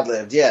 That was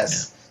ad-libbed,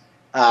 yes.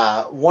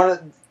 Yeah.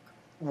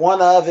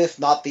 One of, if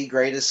not the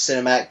greatest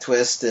cinematic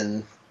twist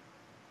in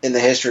the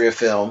history of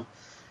film.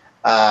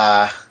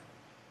 The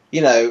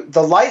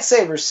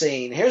lightsaber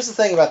scene, here's the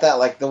thing about that.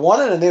 Like, the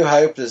one in A New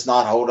Hope does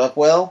not hold up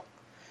well.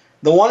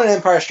 The one in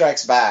Empire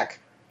Strikes Back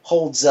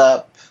holds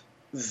up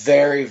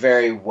very,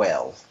 very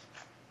well.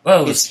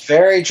 Well, it's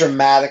very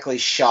dramatically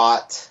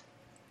shot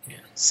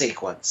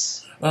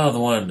sequence. Well, the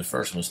one in the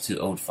first one was two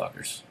old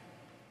fuckers.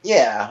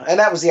 Yeah, and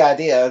that was the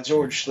idea.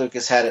 George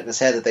Lucas had it in his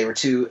head that they were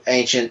two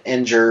ancient,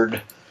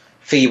 injured,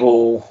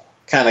 feeble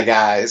kind of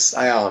guys.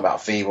 I don't know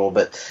about feeble,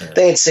 but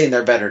they had seen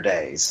their better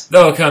days.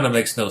 Though it kind of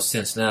makes no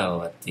sense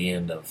now at the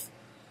end of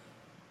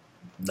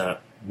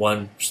that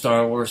one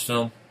Star Wars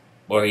film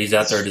where he's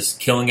out there just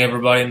killing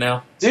everybody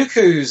now.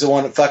 Dooku's the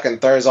one that fucking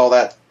throws all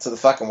that to the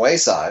fucking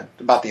wayside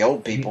about the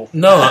old people.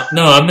 No,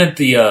 I meant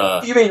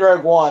the... you mean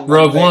Rogue One?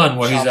 Rogue One,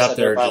 where he's out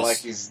there just... like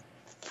he's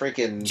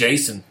freaking...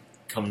 Jason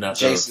coming out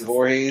there. Jason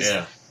Voorhees.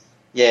 Yeah.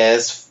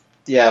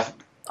 Yeah,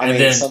 I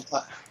mean,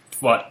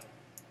 what,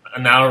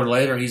 an hour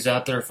later he's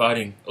out there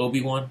fighting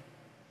Obi-Wan?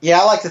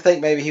 Yeah, I like to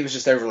think maybe he was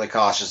just overly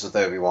cautious with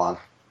Obi-Wan.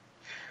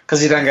 Because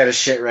he done got his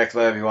shit wrecked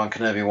by Obi-Wan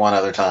Kenobi one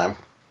other time.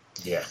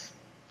 Yeah.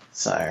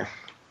 So...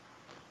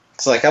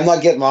 it's like, I'm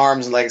not getting my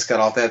arms and legs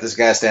cut off. They have this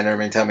guy stand over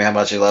me and tell me how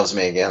much he loves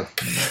me again.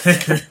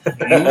 You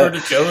were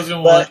the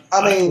chosen one.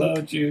 I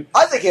loved you.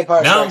 I think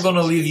Empire Now I'm going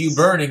to leave you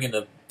burning in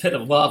a pit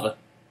of lava.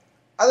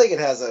 I think it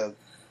has a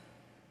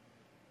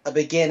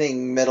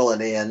beginning, middle,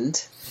 and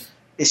end.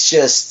 It's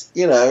just,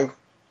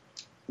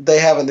 they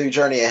have a new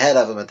journey ahead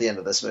of them at the end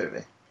of this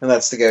movie. And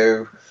that's to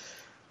go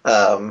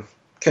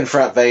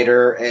confront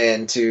Vader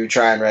and to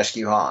try and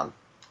rescue Han.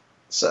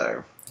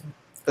 So,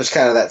 there's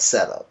kind of that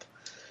setup.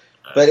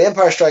 But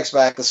Empire Strikes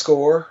Back, the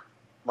score,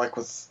 like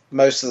with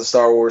most of the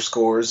Star Wars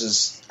scores,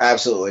 is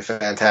absolutely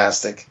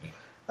fantastic.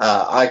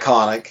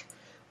 Iconic.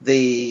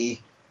 The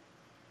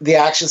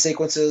action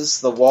sequences,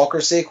 the Walker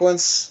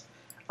sequence,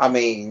 I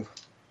mean,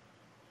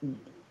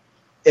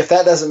 if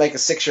that doesn't make a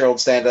 6-year-old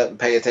stand up and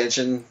pay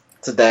attention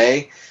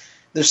today,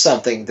 there's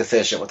something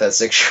deficient with that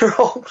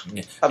 6-year-old.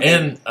 Yeah.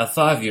 And a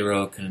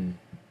 5-year-old can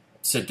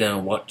sit down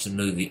and watch the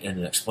movie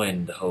and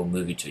explain the whole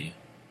movie to you.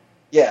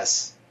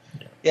 Yes.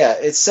 Yeah,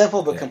 it's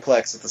simple but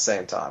complex at the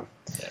same time.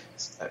 Yeah.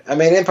 I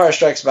mean, Empire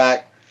Strikes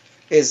Back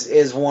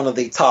is one of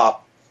the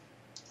top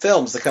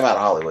films that come out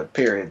of Hollywood,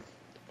 period.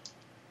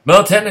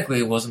 Well, technically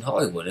it wasn't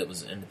Hollywood. It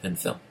was an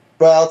independent film.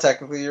 Well,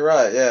 technically you're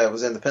right. Yeah, it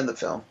was an independent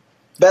film.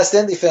 Best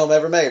indie film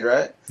ever made,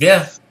 right?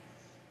 Yeah.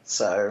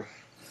 So,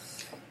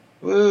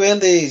 woo,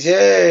 indies,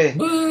 yay.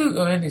 Woo,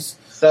 go indies.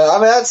 So,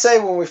 I mean, I'd say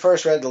when we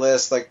first read the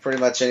list, like,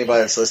 pretty much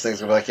anybody that's listening is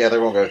going to be like, yeah, they're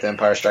going to go with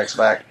Empire Strikes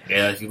Back.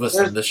 Yeah, if you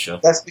listen to this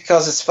show. That's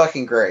because it's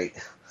fucking great.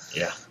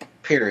 Yeah.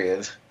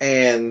 Period.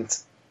 And,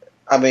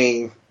 I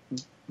mean,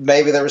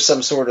 maybe there was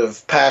some sort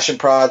of passion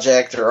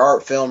project or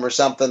art film or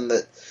something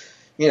that,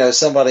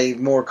 somebody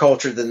more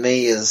cultured than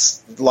me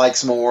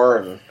likes more,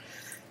 and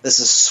this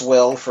is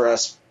swill for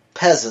us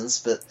peasants,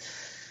 but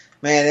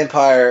man,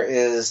 Empire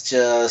is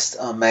just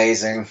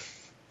amazing.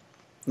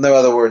 No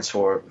other words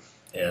for it.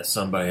 Yeah,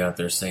 somebody out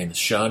there saying The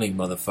Shining,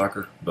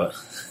 motherfucker, but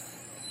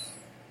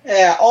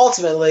yeah,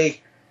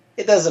 ultimately,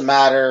 it doesn't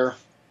matter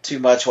too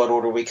much what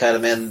order we cut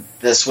them in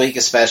this week,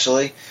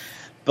 especially,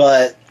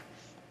 but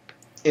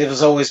it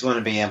was always going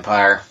to be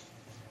Empire.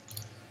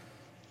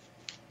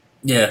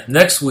 Yeah,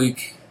 next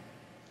week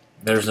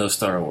there's no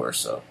Star Wars,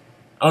 so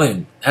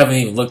I haven't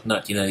even looked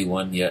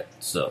 1991 yet,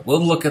 so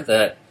we'll look at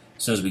that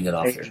as soon as we get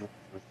off here.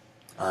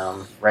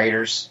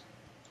 Raiders.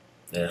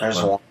 Yeah, there's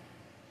one.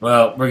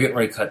 Well, we're getting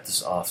ready to cut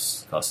this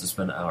off because it's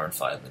been an hour and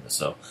 5 minutes.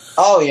 So.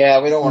 Oh yeah,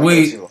 we don't want to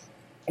go too long.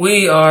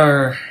 We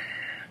are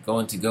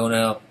going to go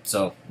now.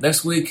 So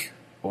next week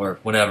or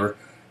whenever,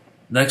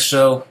 next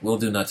show we'll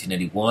do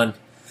 1981,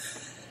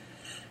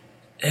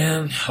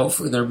 and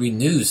hopefully there'll be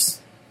news.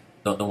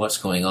 Don't know what's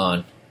going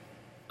on,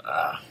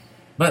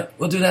 but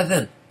we'll do that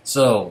then.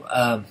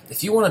 So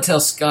if you want to tell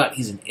Scott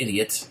he's an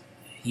idiot,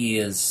 he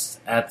is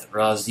at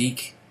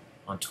Razeek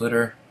on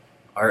Twitter,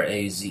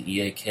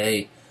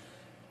 RAZEAK.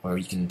 Or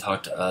you can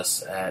talk to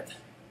us at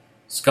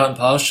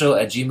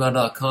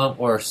scottandpaulshow@gmail.com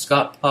or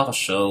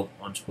scottpaulshow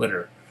on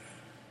Twitter.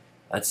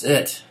 That's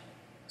it.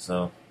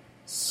 So,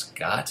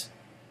 Scott,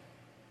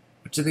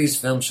 which of these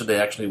films should they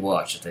actually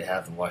watch if they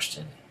haven't watched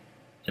any?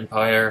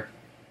 Empire.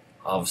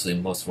 Obviously,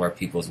 most of our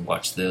people have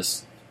watched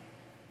this.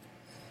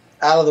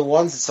 Out of the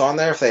ones that's on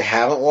there, if they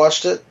haven't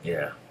watched it?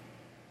 Yeah.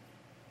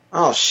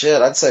 Oh,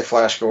 shit. I'd say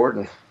Flash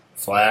Gordon.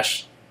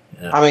 Flash?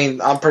 Yeah. I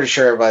mean, I'm pretty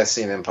sure everybody's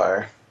seen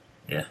Empire.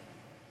 Yeah.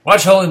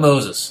 Watch Holy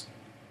Moses.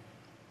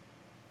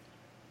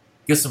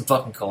 Get some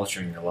fucking culture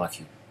in your life,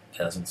 you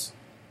peasants.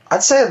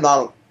 I'd say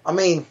not. I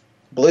mean,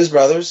 Blues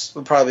Brothers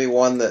would probably be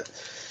one that.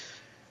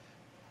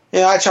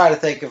 I try to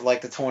think of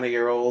like the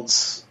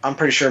 20-year-olds. I'm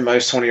pretty sure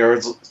most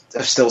 20-year-olds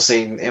have still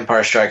seen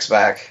Empire Strikes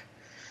Back.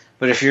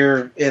 But if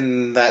you're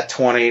in that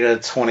 20 to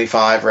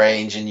 25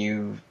 range and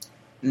you've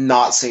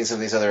not seen some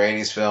of these other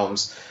 80s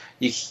films,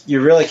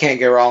 you really can't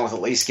go wrong with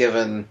at least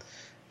giving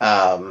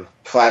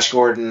Flash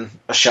Gordon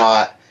a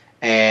shot.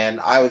 And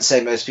I would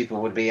say most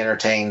people would be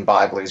entertained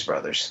by Blues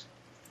Brothers.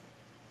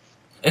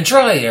 And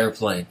try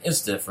Airplane.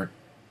 It's different.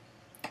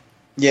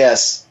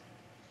 Yes.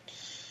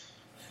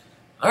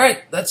 All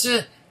right, that's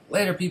it.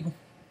 Later, people.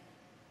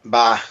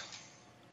 Bye.